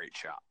get the great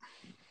shot.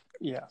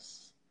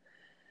 Yes.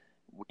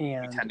 We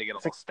tend to get a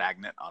little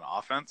stagnant on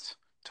offense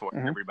to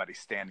where everybody's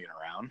standing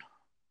around.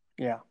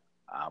 Yeah.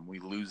 We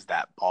lose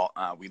that ball.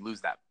 We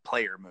lose that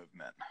player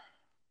movement.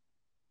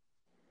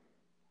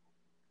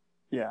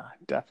 Yeah,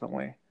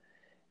 definitely.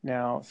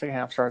 Now, second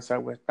half starts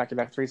out with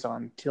back-to-back threes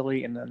on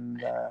Tilly and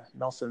then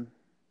Nelson.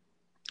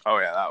 Oh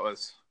yeah, that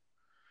was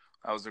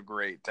a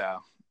great.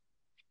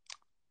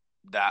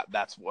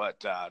 That's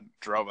what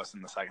drove us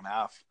in the second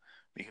half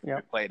because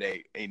we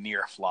played a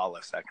near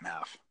flawless second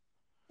half.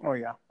 Oh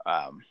yeah.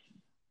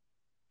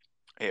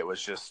 It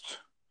was just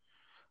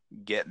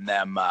getting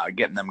them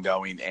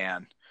going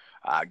and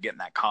getting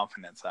that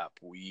confidence up.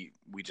 We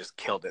just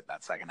killed it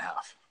that second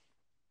half.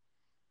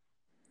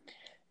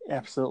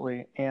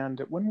 Absolutely. And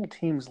when will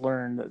teams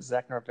learn that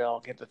Zach Norvell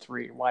get the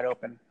three wide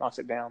open, knocks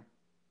it down?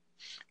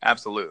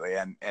 Absolutely.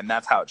 And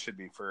that's how it should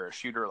be for a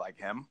shooter like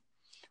him.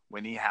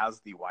 When he has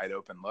the wide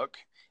open look,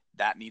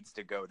 that needs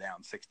to go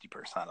down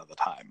 60% of the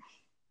time.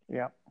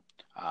 Yeah.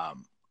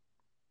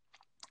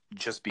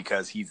 Just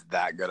because he's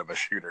that good of a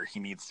shooter, he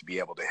needs to be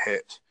able to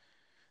hit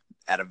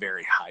at a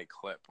very high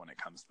clip when it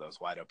comes to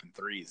those wide open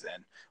threes.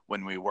 And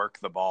when we work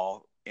the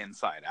ball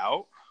inside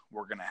out,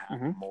 we're going to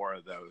have more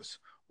of those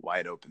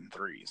wide open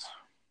threes.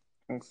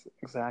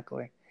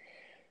 Exactly.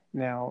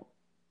 Now,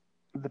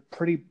 the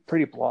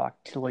pretty block,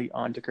 Tilly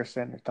on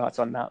Dickerson. Your thoughts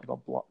on that little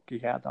block he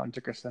had on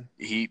Dickerson?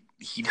 He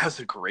does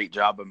a great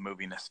job of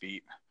moving his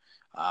feet.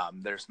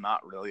 There's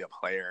not really a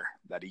player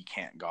that he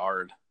can't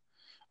guard.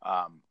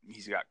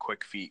 He's got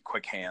quick feet,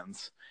 quick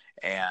hands,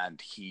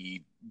 and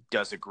he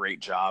does a great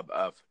job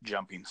of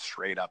jumping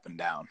straight up and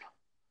down.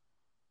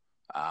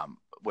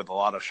 With a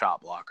lot of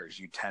shot blockers,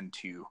 you tend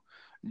to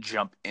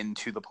jump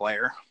into the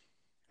player.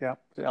 Yeah,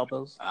 the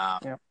elbows.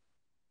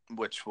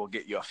 Which will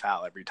get you a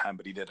foul every time,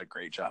 but he did a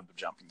great job of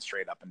jumping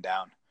straight up and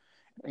down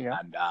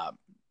and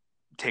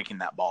taking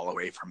that ball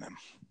away from him.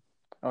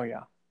 Oh,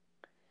 yeah.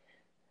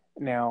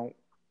 Now,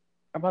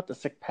 about the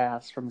sick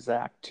pass from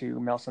Zach to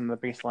Melson, the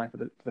baseline for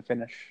the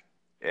finish.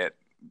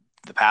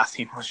 The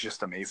passing was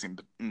just amazing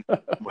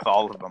with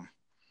all of them.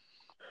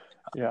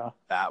 Yeah.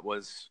 That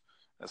was,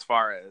 as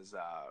far as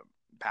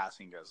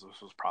passing goes,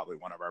 this was probably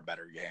one of our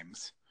better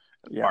games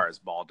as far as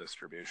ball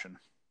distribution.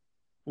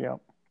 Yeah.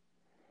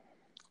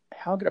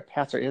 How good a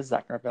passer is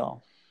Zach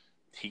Norvell?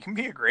 He can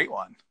be a great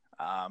one.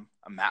 A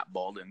Matt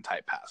Bolden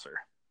type passer.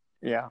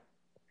 Yeah.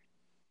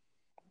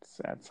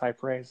 It's high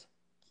praise.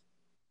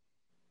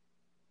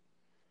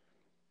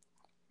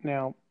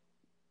 Now,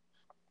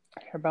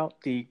 how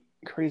about the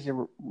crazy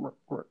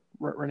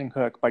running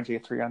hook by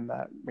J3 on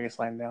that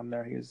baseline down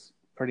there? He's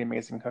pretty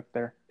amazing hook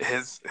there.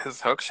 His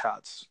hook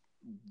shots,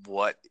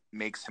 what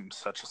makes him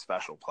such a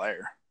special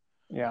player.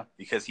 Yeah.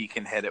 Because he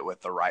can hit it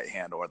with the right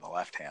hand or the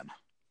left hand.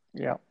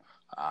 Yeah.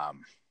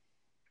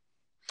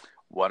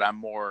 What I'm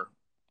more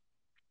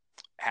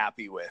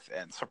happy with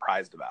and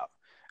surprised about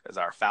is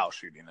our foul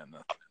shooting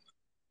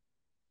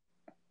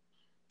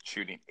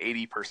shooting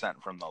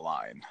 80% from the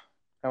line.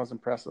 That was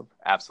impressive.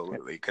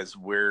 Absolutely, because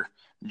we're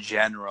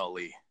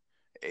generally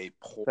a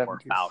poor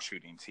 70s. Foul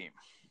shooting team.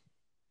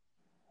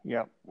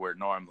 Yeah. We're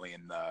normally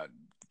in the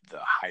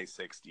high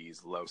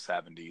 60s, low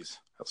 70s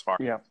as far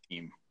as a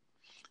team.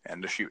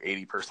 And to shoot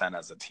 80%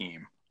 as a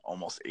team,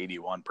 almost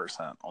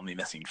 81%, only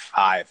missing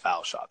 5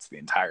 foul shots the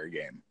entire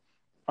game.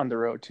 On the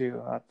road,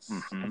 too. That's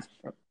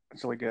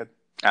really good.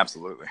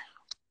 Absolutely.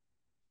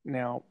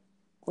 Now,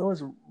 what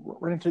was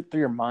running through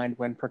your mind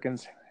when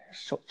Perkins'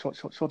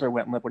 shoulder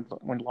went limp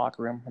when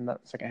locker room in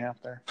that second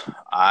half there?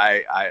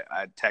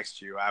 I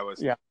text you. I was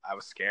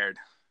scared.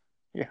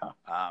 Yeah.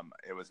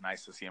 It was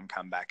nice to see him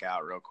come back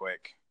out real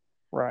quick.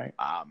 Right.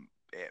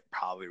 It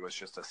probably was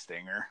just a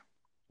stinger.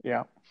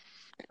 Yeah.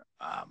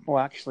 Well,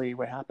 actually,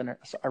 what happened,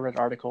 I read an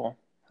article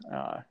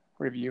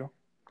review,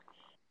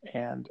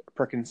 and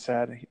Perkins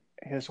said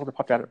his shoulder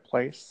popped out of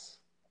place,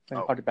 then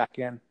he popped it back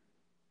in.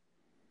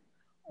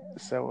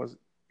 So it was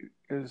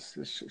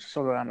his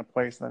shoulder out of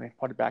place, and then he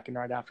popped it back in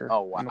right after.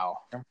 Oh, wow.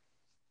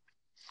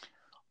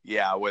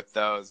 Yeah, with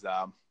those,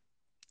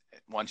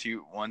 once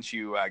you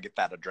get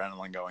that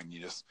adrenaline going,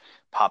 you just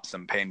pop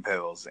some pain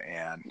pills,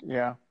 and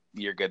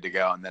you're good to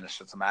go. And then it's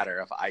just a matter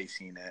of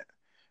icing it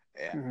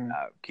and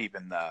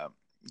keeping the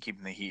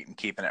heat and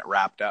keeping it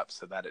wrapped up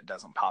so that it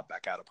doesn't pop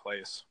back out of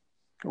place.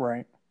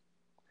 Right.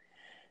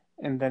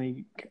 And then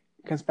he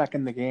comes back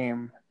in the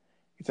game.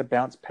 It's a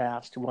bounce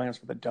pass to Williams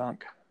for the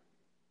dunk.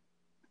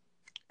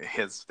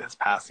 His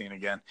passing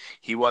again.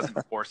 He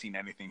wasn't forcing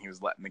anything. He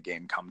was letting the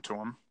game come to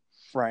him.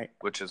 Right.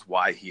 Which is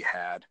why he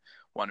had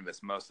one of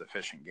his most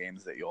efficient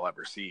games that you'll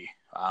ever see.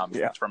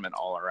 Yeah. From an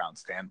all-around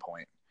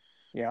standpoint.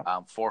 Yeah.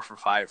 4 for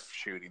 5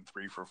 shooting,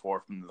 3 for 4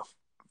 from the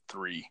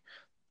three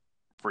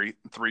for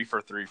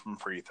 3 from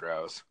free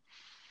throws,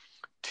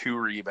 2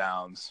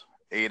 rebounds,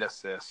 8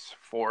 assists,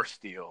 4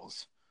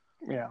 steals,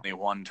 only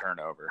 1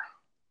 turnover.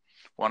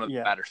 One of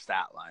the better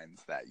stat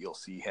lines that you'll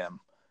see him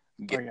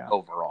get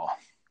overall.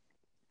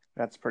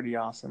 That's pretty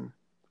awesome.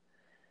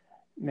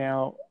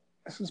 Now,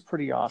 this is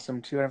pretty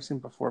awesome too. I've seen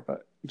before,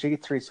 but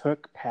J3's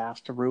hook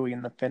pass to Rui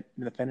in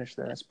the finish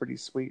there. That's pretty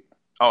sweet.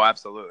 Oh,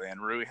 absolutely.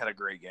 And Rui had a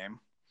great game.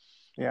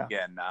 Yeah.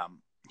 Again,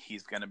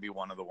 he's going to be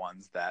one of the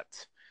ones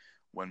that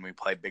when we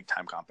play big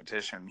time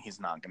competition, he's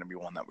not going to be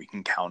one that we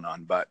can count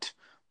on. But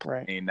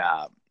playing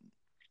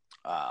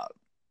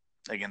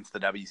against the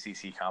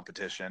WCC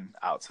competition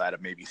outside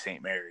of maybe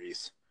St.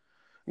 Mary's,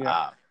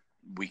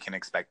 we can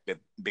expect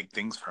big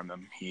things from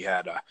him. He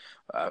had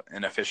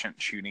an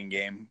efficient shooting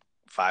game,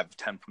 5 of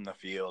 10 from the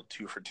field,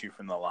 2 for 2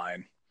 from the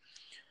line,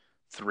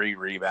 3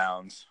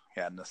 rebounds.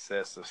 He had an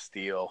assist, a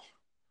steal,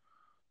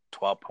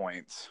 12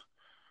 points.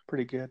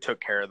 Pretty good. Took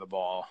care of the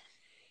ball.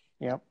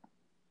 Yep.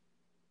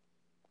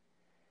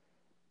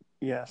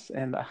 Yes,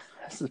 and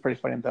this is pretty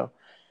funny though.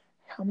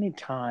 How many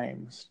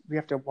times we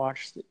have to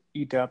watch the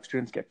EW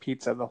students get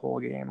pizza the whole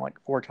game? Like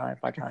 4 times,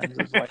 5 times.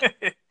 It's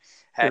like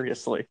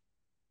seriously.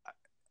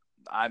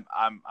 I'm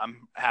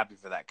happy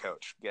for that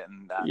coach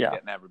getting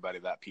everybody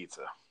that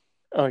pizza.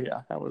 Oh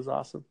yeah, that was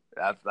awesome.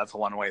 That's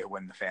one way to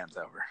win the fans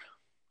over.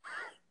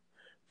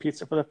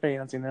 Pizza for the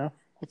fans,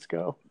 Let's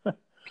go.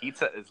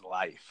 Pizza is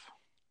life.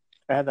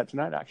 I had that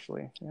tonight,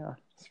 actually. Yeah,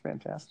 it's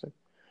fantastic.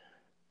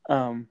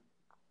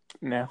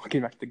 Now,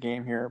 getting back to the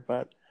game here,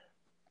 but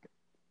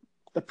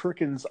the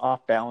Perkins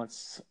off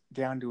balance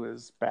down to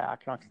his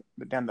back,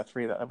 down to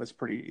 3, that was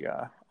pretty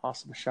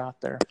awesome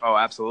shot there. Oh,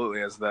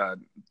 absolutely. As the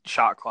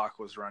shot clock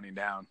was running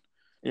down.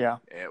 Yeah.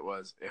 It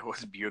was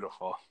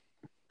beautiful.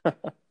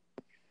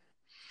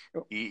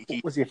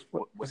 Was he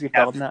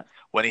fouled in that?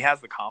 When he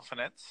has the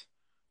confidence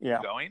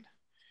going,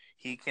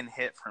 he can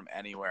hit from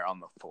anywhere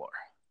on the floor.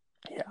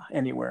 Yeah,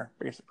 anywhere,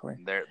 basically.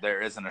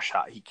 There isn't a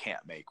shot he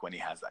can't make when he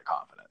has that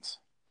confidence.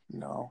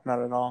 No,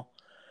 not at all.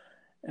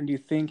 And do you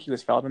think he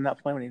was fouled in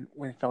that play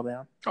when he fell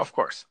down? Of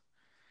course.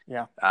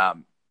 Yeah.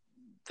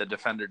 The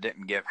defender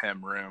didn't give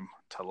him room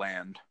to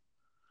land,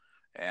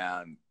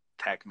 and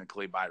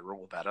technically by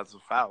rule, that is a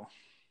foul.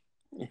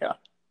 Yeah.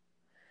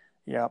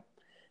 Yep.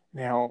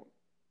 Now,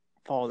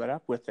 follow that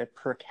up with a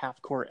Perk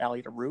half-court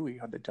alley to Rui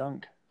on the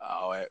dunk.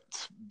 Oh,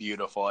 it's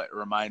beautiful. It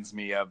reminds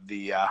me of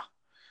the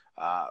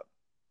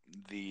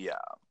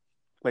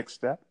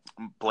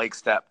Blake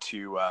Step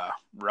to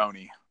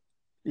Roney.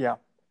 Yeah.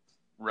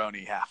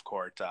 Roney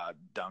half-court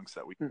dunks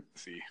that we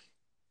see.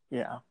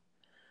 Yeah.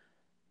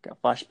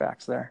 Got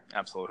flashbacks there.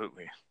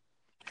 Absolutely.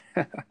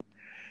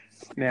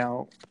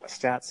 Now,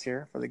 stats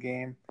here for the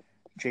game.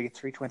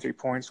 J3, 23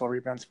 points, 12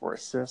 rebounds, 4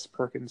 assists.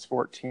 Perkins,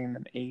 14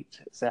 and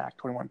 8. Zach,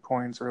 21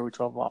 points. Rui,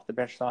 12 off the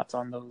bench. Thoughts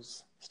on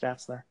those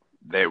stats there?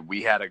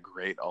 We had a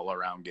great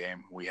all-around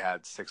game. We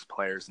had 6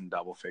 players in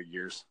double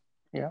figures.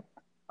 Yeah.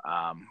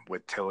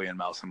 With Tilly and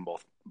Melson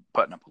both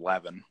putting up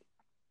 11.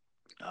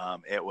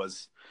 It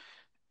was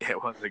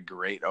a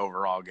great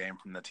overall game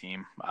from the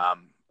team.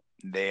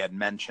 They had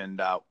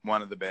mentioned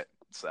one of the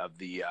bits of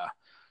the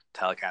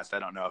telecast. I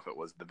don't know if it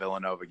was the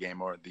Villanova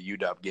game or the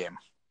UW game.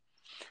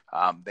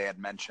 They had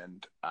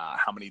mentioned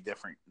how many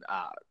different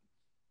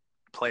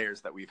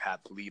players that we've had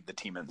lead the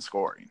team in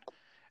scoring.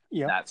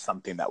 Yeah, that's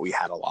something that we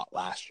had a lot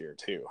last year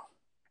too.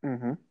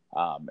 Mm-hmm.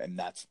 And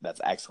that's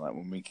excellent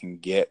when we can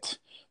get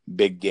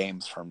big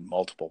games from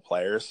multiple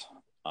players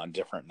on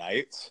different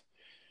nights.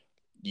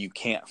 You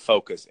can't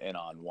focus in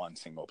on one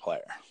single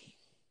player.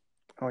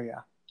 Oh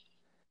yeah,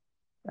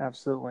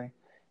 absolutely.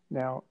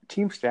 Now,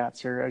 team stats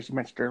here, as you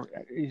mentioned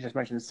earlier, you just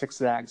mentioned 6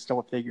 Zags,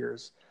 double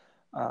figures.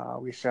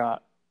 We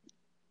shot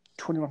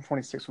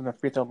 21-26 from the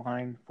free throw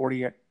line,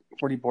 40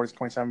 boards,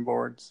 27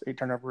 boards, 8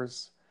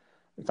 turnovers.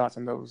 Your thoughts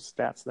on those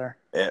stats there?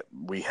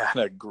 We had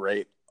a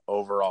great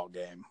overall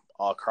game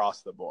all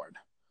across the board.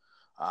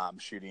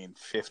 Shooting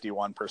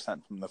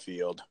 51% from the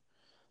field,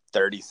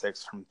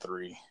 36 from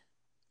 3,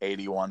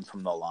 81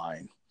 from the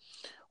line.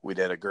 We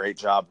did a great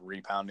job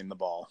rebounding the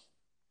ball.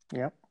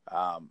 Yep.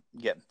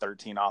 Getting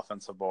 13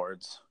 offensive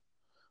boards.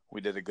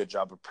 We did a good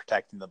job of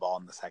protecting the ball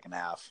in the second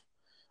half.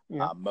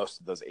 Yep. Most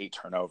of those 8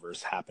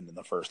 turnovers happened in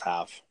the first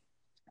half.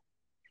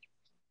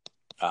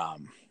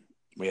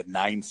 We had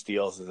 9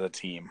 steals as a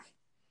team,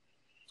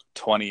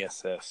 20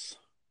 assists.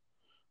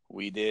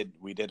 We did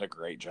a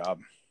great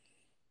job.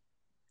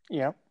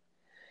 Yep.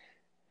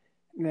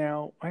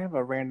 Now, I have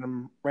a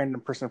random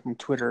person from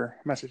Twitter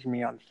messaging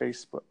me on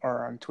Facebook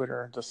or on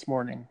Twitter this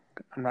morning.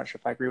 I'm not sure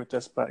if I agree with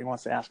this, but he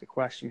wants to ask a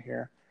question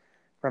here.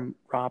 From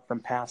Rob from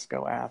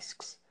Pasco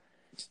asks,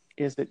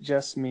 is it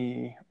just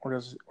me, or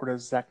does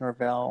Zach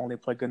Norvell only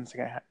play good in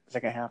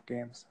second half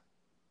games?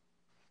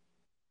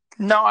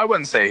 No, I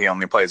wouldn't say he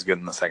only plays good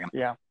in the second.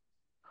 Yeah.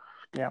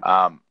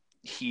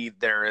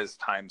 There is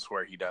times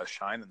where he does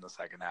shine in the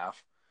second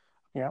half.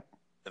 Yep.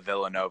 the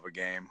Villanova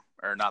game,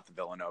 or not the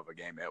Villanova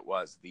game. It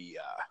was the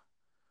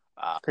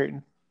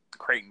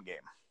Creighton game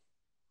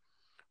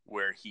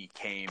where he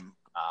came.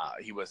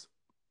 He was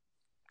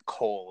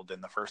cold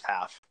in the first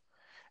half,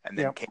 and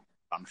then came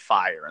on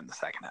fire in the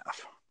second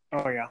half.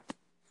 Oh yeah.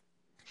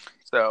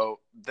 So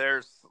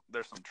there's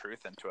some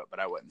truth into it, but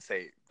I wouldn't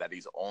say that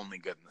he's only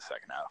good in the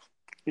second half.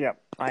 Yeah,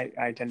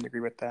 I tend to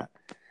agree with that.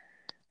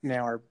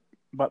 Now our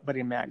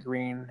buddy Matt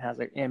Green has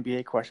an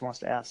NBA question. Wants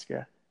to ask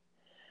you.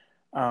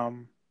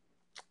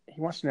 He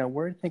wants to know,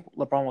 where do you think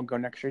LeBron will go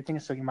next year? You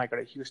think so? He might go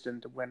to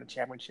Houston to win a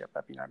championship.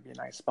 That'd be a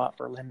nice spot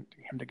for him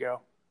to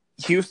go.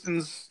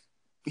 Houston's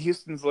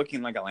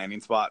looking like a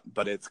landing spot,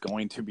 but it's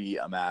going to be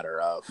a matter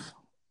of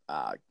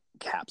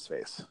cap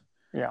space.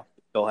 Yeah,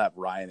 they'll have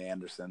Ryan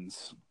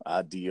Anderson's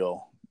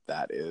deal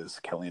that is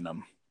killing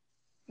them.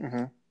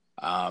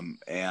 Mm-hmm.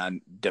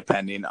 And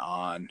depending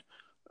on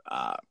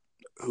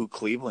who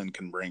Cleveland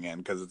can bring in,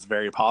 because it's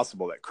very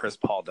possible that Chris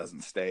Paul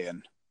doesn't stay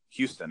in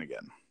Houston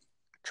again.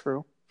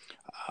 True.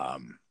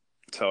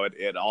 So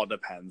it all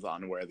depends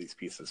on where these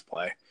pieces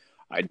play.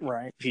 I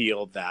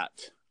feel that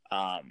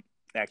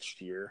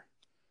next year,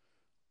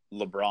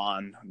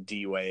 LeBron,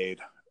 D Wade,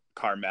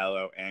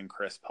 Carmelo, and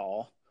Chris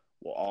Paul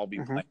will all be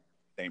playing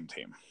the same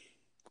team.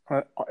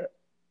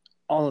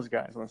 All those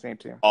guys on the same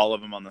team. All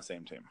of them on the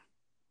same team.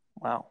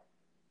 Wow.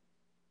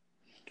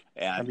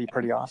 And that'd be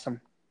pretty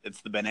awesome.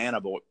 It's the banana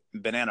boat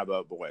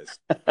boys.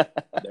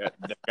 they're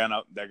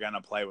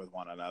gonna play with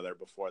one another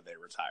before they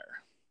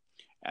retire.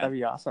 And that'd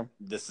be awesome.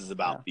 This is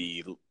about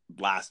the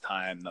last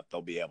time that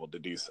they'll be able to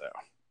do so.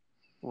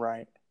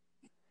 Right.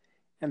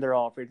 And they're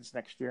all free this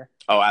next year.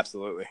 Oh,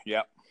 absolutely.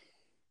 Yep.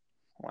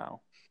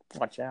 Wow.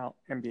 Watch out.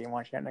 NBA,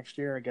 watch out next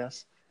year, I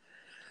guess.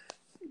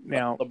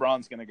 Now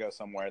LeBron's going to go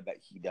somewhere that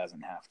he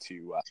doesn't have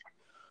to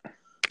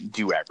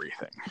do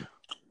everything.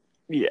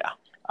 Yeah.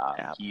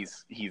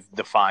 He's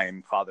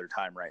defying father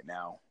time right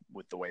now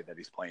with the way that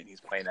he's playing.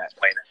 He's playing at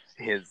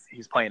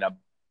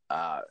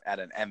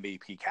an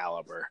MVP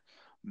caliber,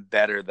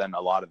 better than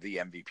a lot of the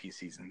MVP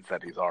seasons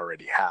that he's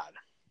already had.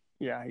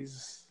 Yeah,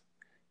 he's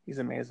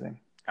amazing.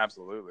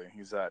 Absolutely.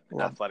 He's an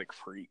athletic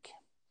freak.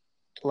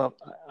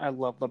 I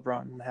love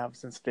LeBron and have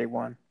since day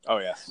one. Oh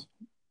yes.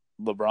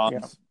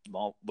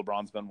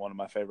 LeBron's been one of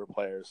my favorite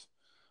players.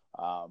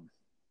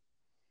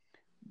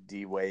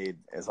 D Wade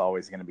is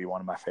always going to be one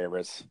of my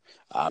favorites.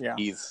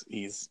 He's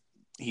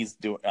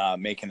doing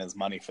making his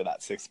money for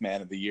that Sixth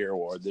Man of the Year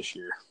award this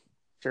year.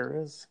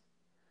 Sure is.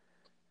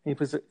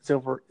 Is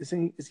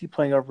he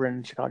playing over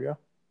in Chicago?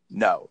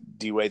 No,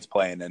 D Wade's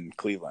playing in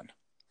Cleveland.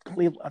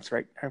 Cleveland, that's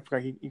right. I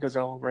forgot he goes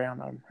all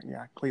around.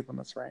 Cleveland,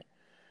 that's right.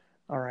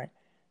 All right.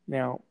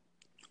 Now,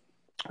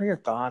 what are your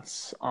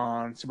thoughts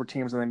on super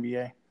teams in the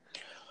NBA?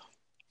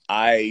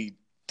 I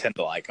tend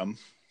to like them.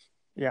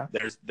 Yeah.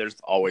 There's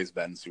always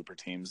been super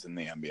teams in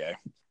the NBA.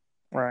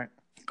 Right.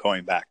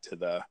 Going back to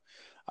the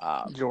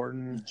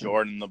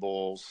Jordan, the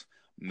Bulls,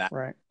 Matt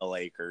the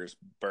Lakers,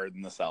 Bird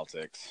and the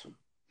Celtics,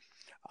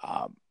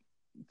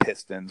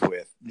 Pistons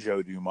with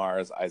Joe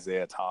Dumars,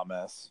 Isaiah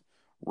Thomas,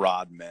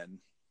 Rodman.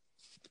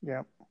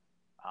 Yeah.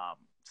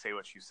 Say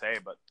what you say,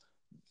 but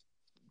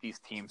these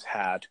teams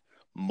had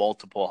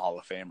multiple Hall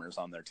of Famers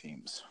on their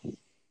teams.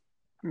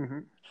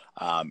 Mm-hmm.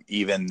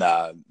 Even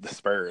the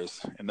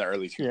Spurs in the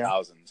early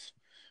 2000s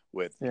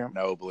with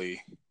Ginobili,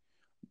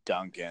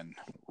 Duncan,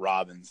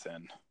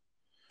 Robinson,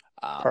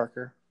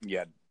 Parker.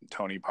 Yeah,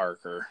 Tony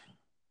Parker.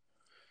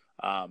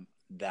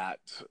 That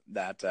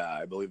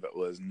I believe it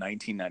was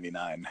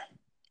 1999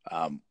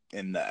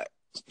 in the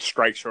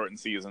strike shortened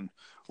season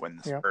when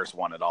the Spurs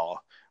won it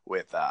all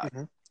with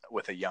a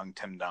young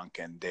Tim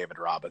Duncan, David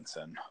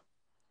Robinson.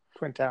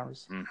 Twin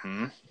Towers.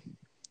 Mm-hmm.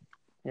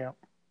 Yeah.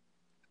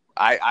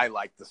 I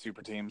like the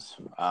super teams.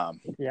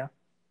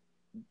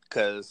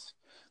 Because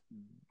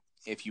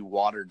if you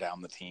water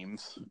down the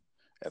teams,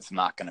 it's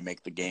not going to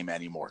make the game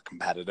any more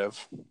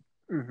competitive.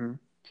 Mm-hmm.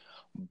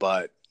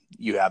 But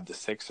you have the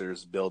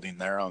Sixers building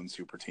their own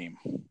super team.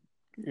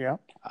 Yeah.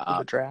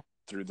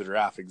 Through the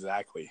draft,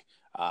 exactly.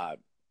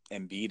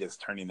 Embiid is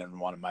turning into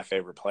one of my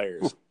favorite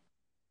players.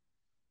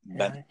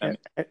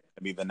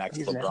 Be the next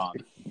LeBron.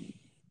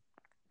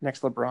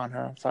 Next LeBron,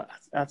 huh? So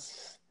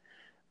that's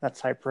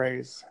high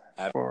praise.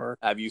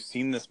 Have you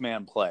seen this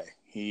man play?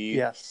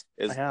 Yes,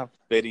 is I have. A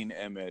fitting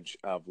image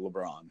of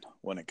LeBron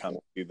when it comes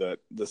to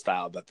the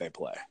style that they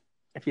play.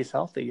 If he's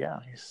healthy,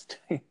 yeah.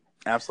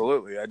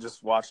 Absolutely. I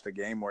just watched a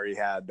game where he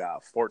had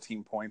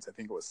 14 points. I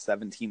think it was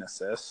 17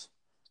 assists.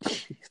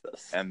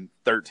 Jesus. And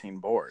 13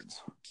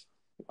 boards.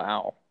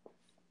 Wow.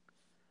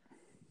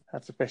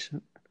 That's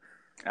efficient.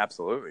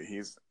 Absolutely.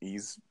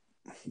 He's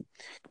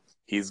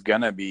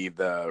gonna be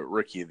the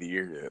rookie of the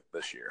year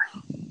this year.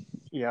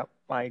 Yep,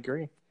 I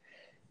agree.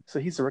 So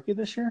he's a rookie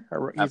this year?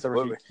 Or he's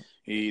Absolutely. A rookie?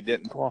 He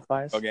didn't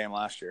qualify a game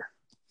last year.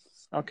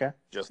 Okay.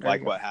 Just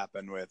like what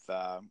happened with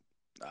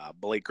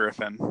Blake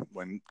Griffin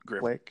when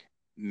Griffin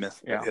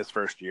missed his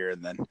first year,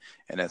 and then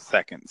in his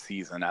second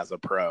season as a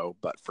pro,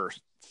 but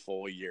first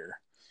full year,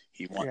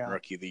 he won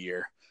rookie of the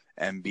year.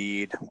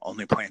 Embiid,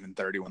 only playing in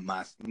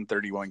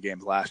 31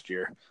 games last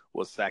year,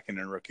 was second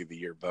in Rookie of the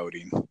Year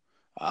voting,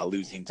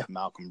 losing to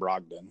Malcolm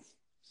Brogdon.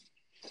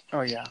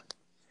 Oh, yeah.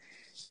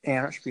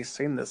 And I should be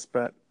saying this,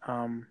 but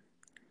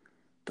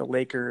the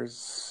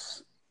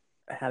Lakers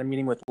had a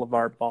meeting with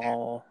LeVar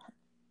Ball.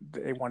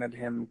 They wanted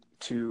him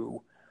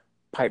to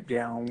pipe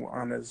down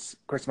on his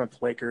Christmas with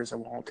the Lakers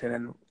and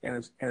Walton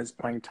and his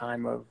playing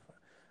time of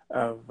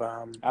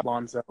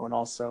Lonzo, and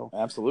also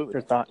absolutely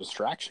their thought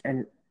distraction.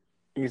 And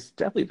he's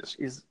definitely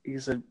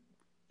he's an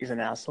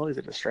asshole. He's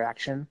a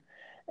distraction.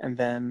 And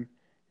then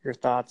your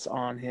thoughts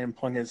on him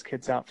pulling his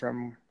kids out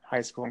from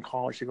high school and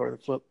college to go to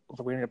the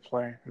Lithuania to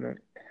play. And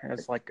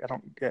it's like, I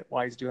don't get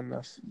why he's doing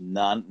this.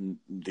 None.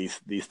 These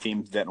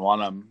teams didn't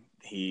want him.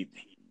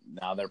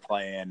 Now they're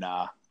playing.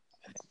 I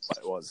think what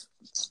it was,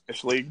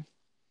 Fish League.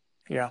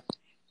 Yeah.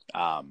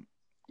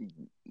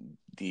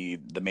 The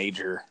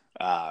major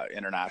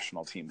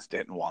international teams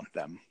didn't want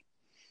them.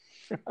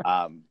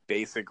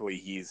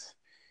 Basically,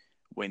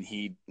 when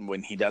he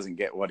doesn't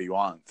get what he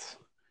wants,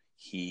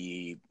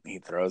 he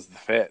throws the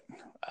fit.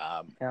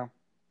 Yeah.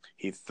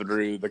 He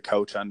threw the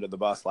coach under the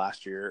bus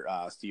last year,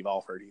 Steve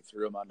Alford. He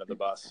threw him under the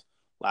bus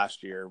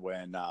last year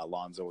when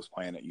Lonzo was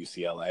playing at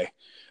UCLA,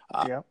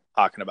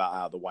 talking about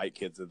how the white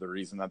kids are the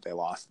reason that they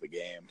lost the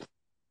game.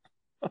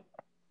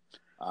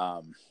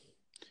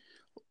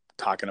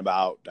 Talking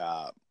about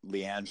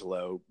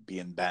LiAngelo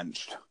being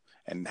benched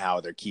and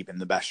how they're keeping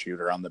the best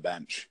shooter on the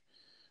bench.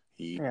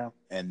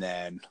 And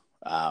then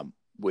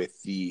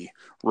with the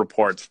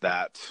reports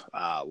that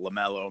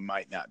LaMelo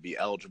might not be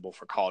eligible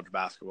for college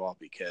basketball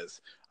because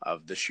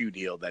of the shoe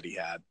deal that he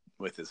had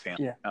with his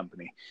family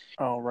company.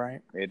 Oh, right.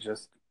 It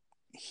just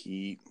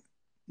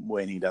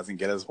when he doesn't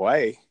get his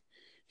way,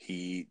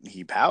 he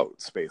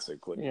pouts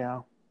basically.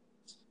 Yeah.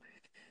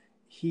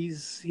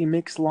 He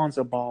makes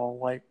Lonzo Ball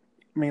like.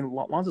 I mean,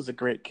 Lonzo's a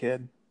great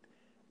kid,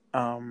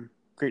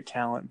 great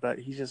talent, but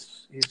he's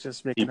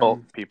just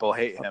making people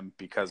hate him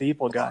because the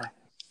evil guy.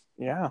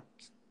 Yeah.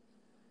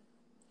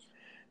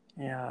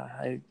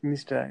 Yeah, he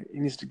needs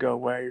to go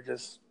away or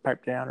just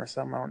pipe down or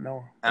something. I don't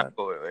know.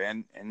 Absolutely,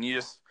 and you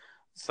just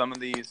some of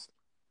these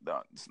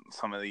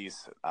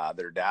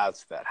their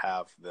dads that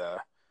have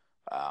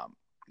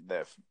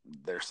their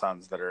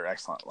sons that are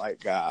excellent,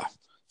 like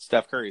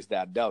Steph Curry's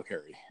dad, Del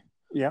Curry.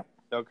 Yeah.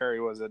 Del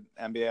Curry was an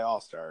NBA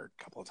All-Star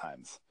a couple of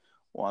times.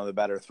 One of the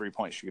better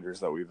 3-point shooters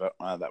that we've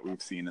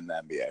seen in the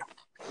NBA.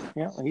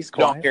 Yeah, he's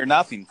quiet. Don't hear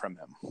nothing from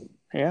him.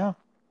 Yeah.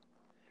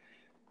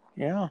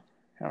 Yeah,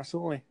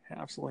 absolutely.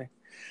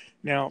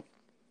 Now,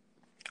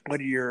 what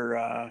are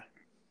your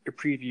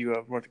preview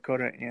of North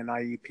Dakota and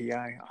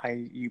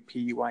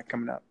IUPUI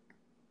coming up?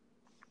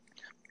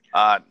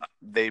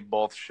 They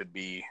both should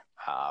be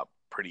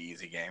pretty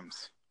easy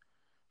games.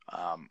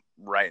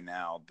 Right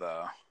now,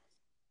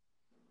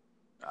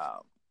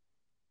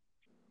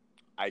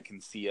 I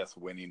can see us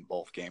winning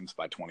both games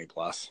by 20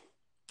 plus.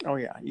 Oh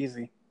yeah,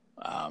 easy.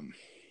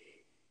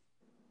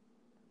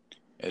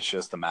 It's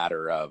just a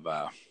matter of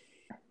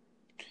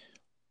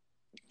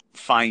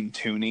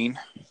fine-tuning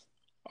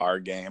our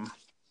game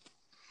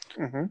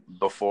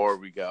before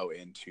we go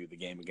into the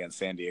game against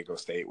San Diego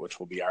State, which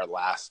will be our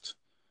last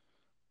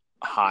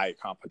high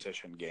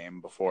competition game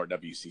before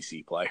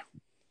WCC play.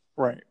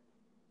 Right.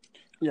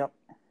 Yep.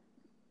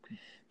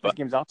 That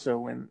game's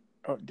also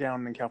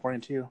down in California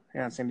too,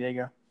 in San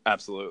Diego.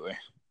 Absolutely.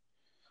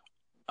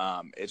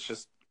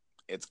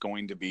 It's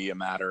going to be a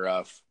matter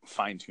of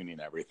fine-tuning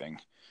everything.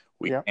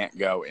 We can't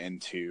go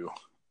into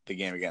the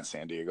game against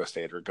San Diego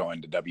State or go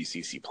into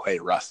WCC play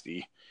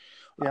rusty.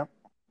 Yep.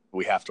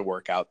 We have to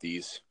work out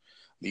these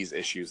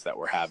issues that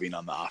we're having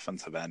on the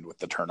offensive end with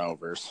the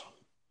turnovers.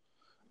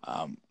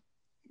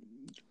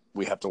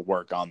 We have to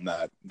work on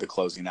the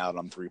closing out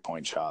on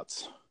 3-point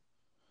shots.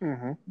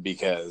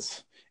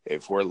 Because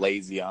if we're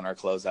lazy on our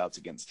closeouts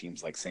against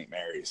teams like St.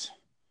 Mary's,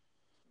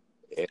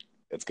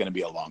 it's going to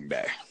be a long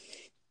day.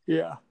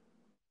 Yeah.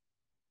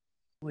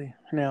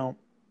 Now,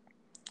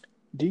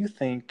 do you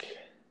think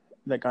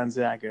that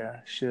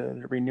Gonzaga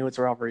should renew its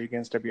rivalry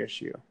against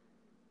WSU?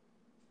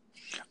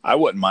 I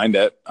wouldn't mind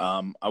it.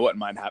 I wouldn't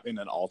mind having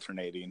an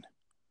alternating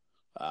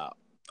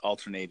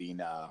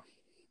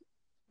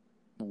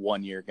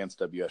 1 year against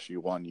WSU,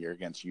 1 year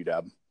against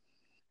UW.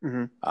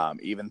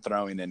 Even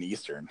throwing in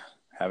Eastern,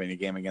 having a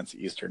game against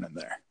Eastern in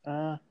there.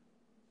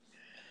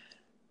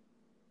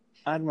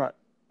 I don't know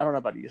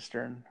about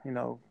Eastern. You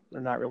know, they're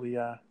not really.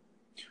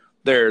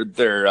 They're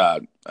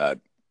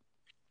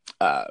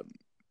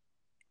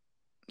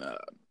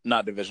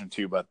not Division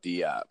II, but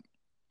the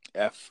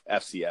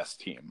FCS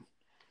team.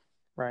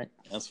 Right.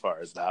 As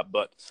far as that,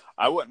 but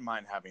I wouldn't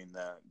mind having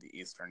the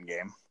Eastern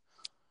game.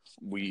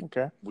 We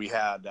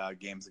had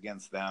games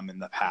against them in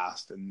the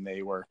past, and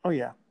they were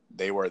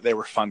they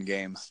were fun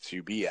games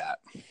to be at.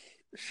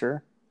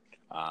 Sure.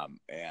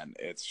 And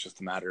it's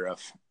just a matter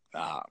of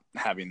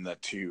having the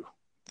two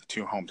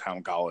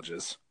hometown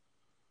colleges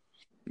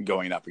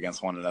going up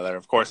against one another.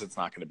 Of course, it's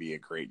not going to be a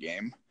great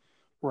game,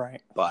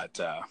 right? But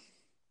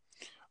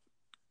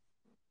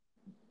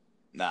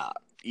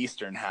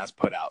Eastern has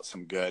put out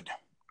some good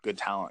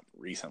talent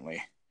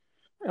recently.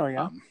 Oh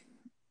yeah.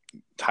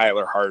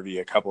 Tyler Harvey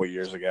a couple of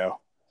years ago.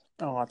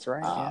 Oh, that's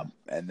right. Yeah.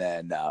 And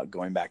then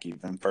going back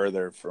even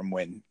further from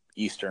when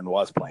Eastern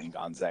was playing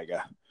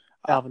Gonzaga,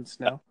 Alvin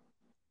Snow.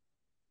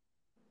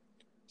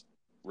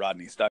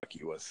 Rodney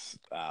Stuckey was.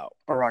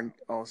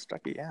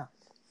 Stuckey. Yeah.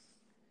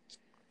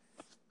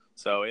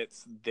 So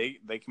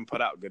they can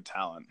put out good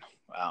talent,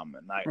 and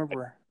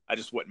I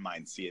just wouldn't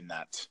mind seeing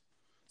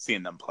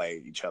them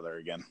play each other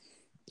again,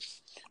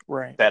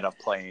 right? Instead of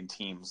playing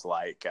teams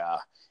like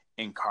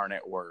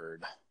Incarnate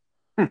Word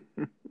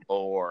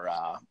or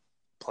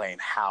playing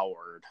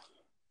Howard.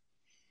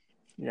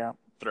 Yeah,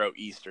 throw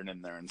Eastern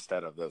in there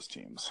instead of those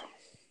teams,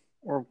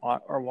 or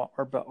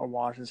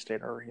Washington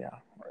State,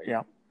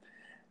 yeah,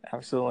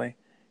 absolutely.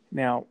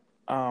 Now,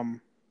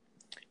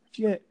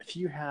 if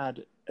you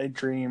had a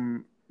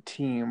dream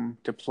team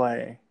to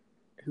play,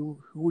 who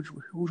would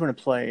you want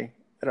to play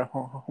at a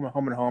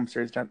home and home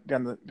series down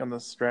the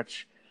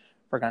stretch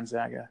for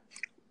Gonzaga?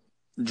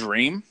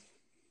 Dream?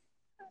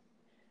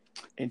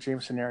 A dream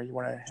scenario you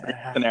want to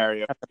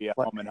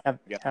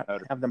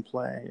have them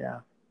play, yeah.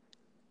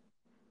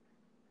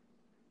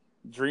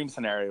 Dream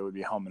scenario would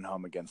be home and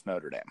home against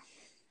Notre Dame.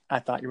 I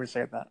thought you would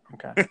say that.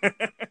 Okay.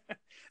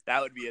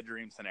 That would be a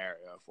dream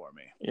scenario for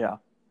me. Yeah.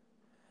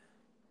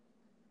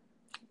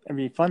 It'd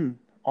be fun.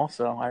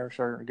 Also, Irish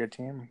are a good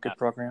team, good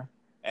program.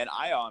 And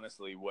I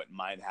honestly wouldn't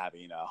mind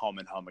having a home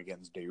and home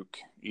against Duke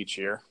each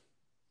year.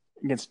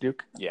 Against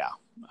Duke? Yeah.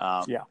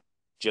 Yeah.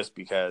 Just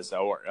because,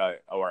 or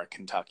a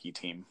Kentucky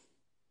team.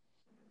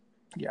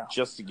 Yeah.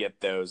 Just to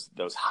get those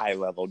high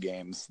level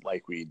games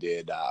like we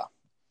did,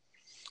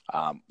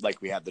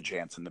 like we had the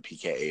chance in the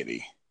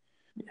PK80.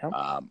 Yep.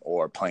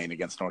 Or playing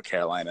against North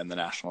Carolina in the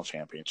national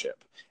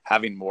championship.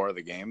 Having more of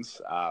the games,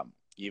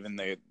 even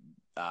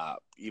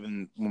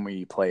when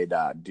we played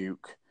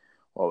Duke,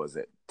 what was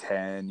it,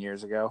 10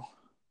 years ago?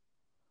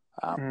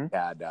 We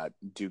had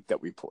Duke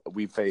that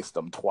we faced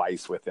them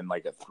twice within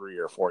like a 3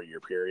 or 4 year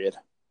period.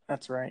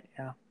 That's right,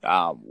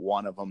 yeah.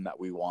 One of them that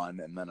we won,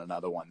 and then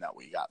another one that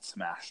we got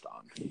smashed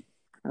on.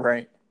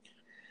 Right.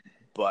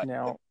 But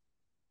now,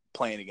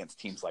 playing against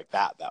teams like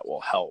that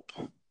will help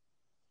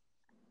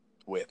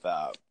with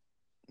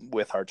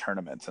our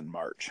tournaments in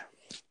March.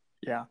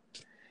 Yeah.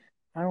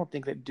 I don't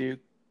think that Duke,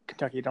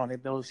 Kentucky, I don't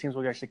think those teams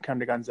will actually come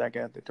to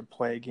Gonzaga to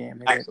play a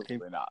game.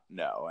 Absolutely not.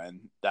 No,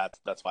 and that's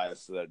why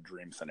it's the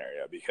dream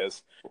scenario,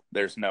 because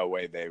there's no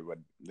way they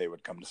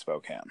would come to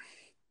Spokane.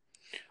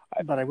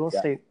 But I will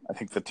say, I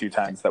think the 2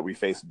 times that we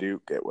faced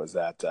Duke, it was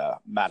at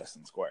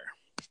Madison Square.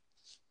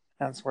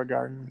 Madison Square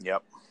Garden.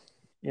 Yep.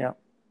 Yeah.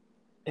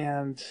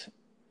 And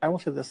I will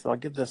say this though, I'll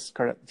give this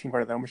team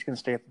credit though. Michigan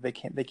State, they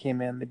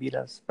came in, they beat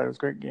us, but it was a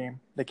great game.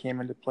 They came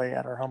in to play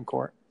at our home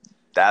court.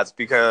 That's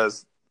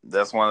because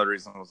that's one of the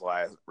reasons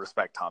why I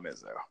respect Tom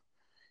Izzo.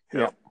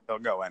 He'll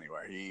go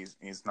anywhere. He's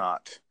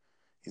not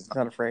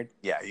afraid.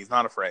 Yeah, he's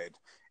not afraid,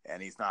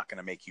 and he's not going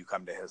to make you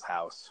come to his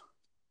house.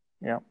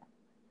 Yeah.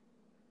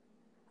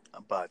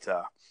 But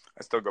I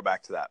still go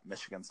back to that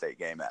Michigan State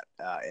game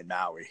in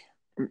Maui.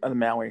 The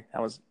Maui,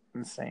 that was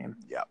insane.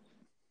 Yep.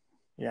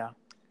 Yeah.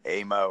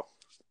 Amo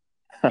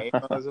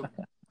is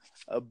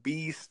a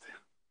beast.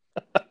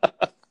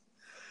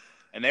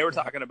 And they were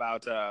talking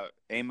about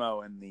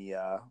Amo in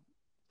the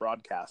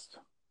broadcast.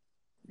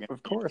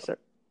 Of course.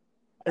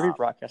 Every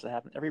broadcast that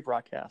happened, every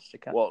broadcast.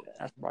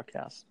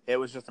 It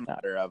was just a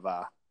matter of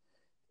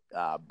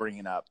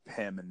bringing up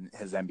him and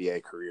his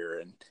NBA career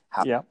and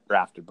how he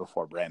drafted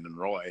before Brandon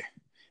Roy.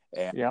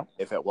 And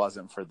if it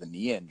wasn't for the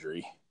knee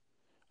injury,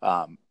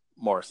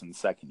 Morrison's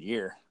second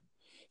year,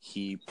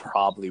 he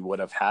probably would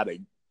have had a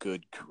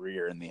good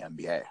career in the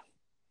NBA.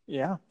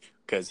 Yeah.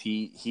 Because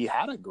he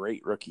had a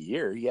great rookie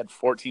year. He had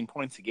 14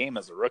 points a game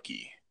as a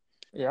rookie.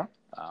 Yeah.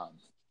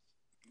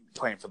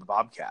 Playing for the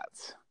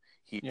Bobcats.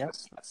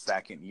 Just that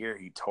second year,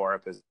 he tore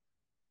up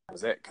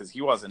because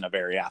he wasn't a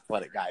very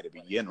athletic guy to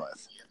begin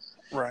with.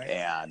 Right.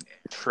 And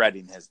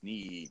shredding his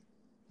knee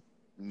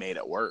made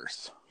it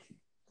worse.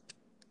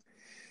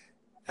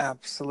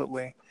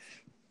 Absolutely.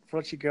 Before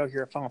I let you go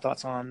here, final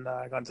thoughts on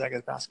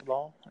Gonzaga's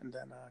basketball, and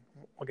then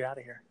we'll get out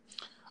of here.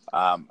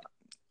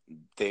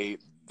 They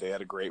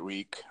had a great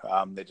week.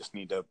 They just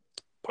need to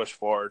push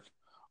forward,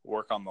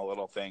 work on the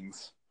little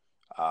things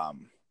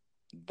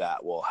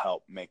that will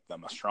help make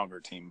them a stronger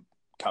team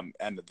come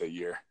end of the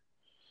year.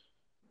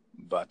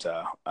 But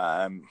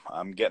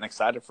I'm getting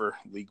excited for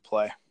league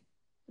play.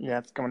 Yeah,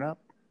 it's coming up.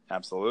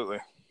 Absolutely.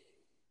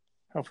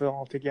 Hopefully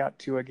I'll take you out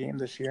to a game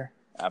this year.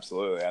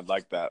 Absolutely. I'd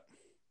like that.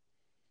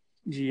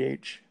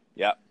 GH.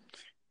 Yep.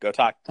 Go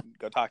talk to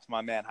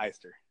my man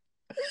Heister.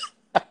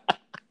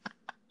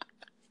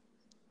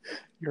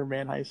 Your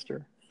man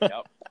Heister.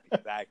 Yep,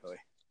 exactly.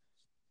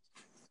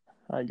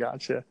 I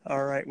gotcha.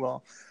 All right.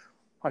 Well,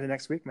 talk to you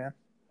next week, man.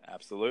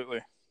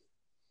 Absolutely.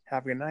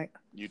 Have a good night.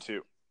 You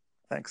too.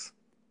 Thanks.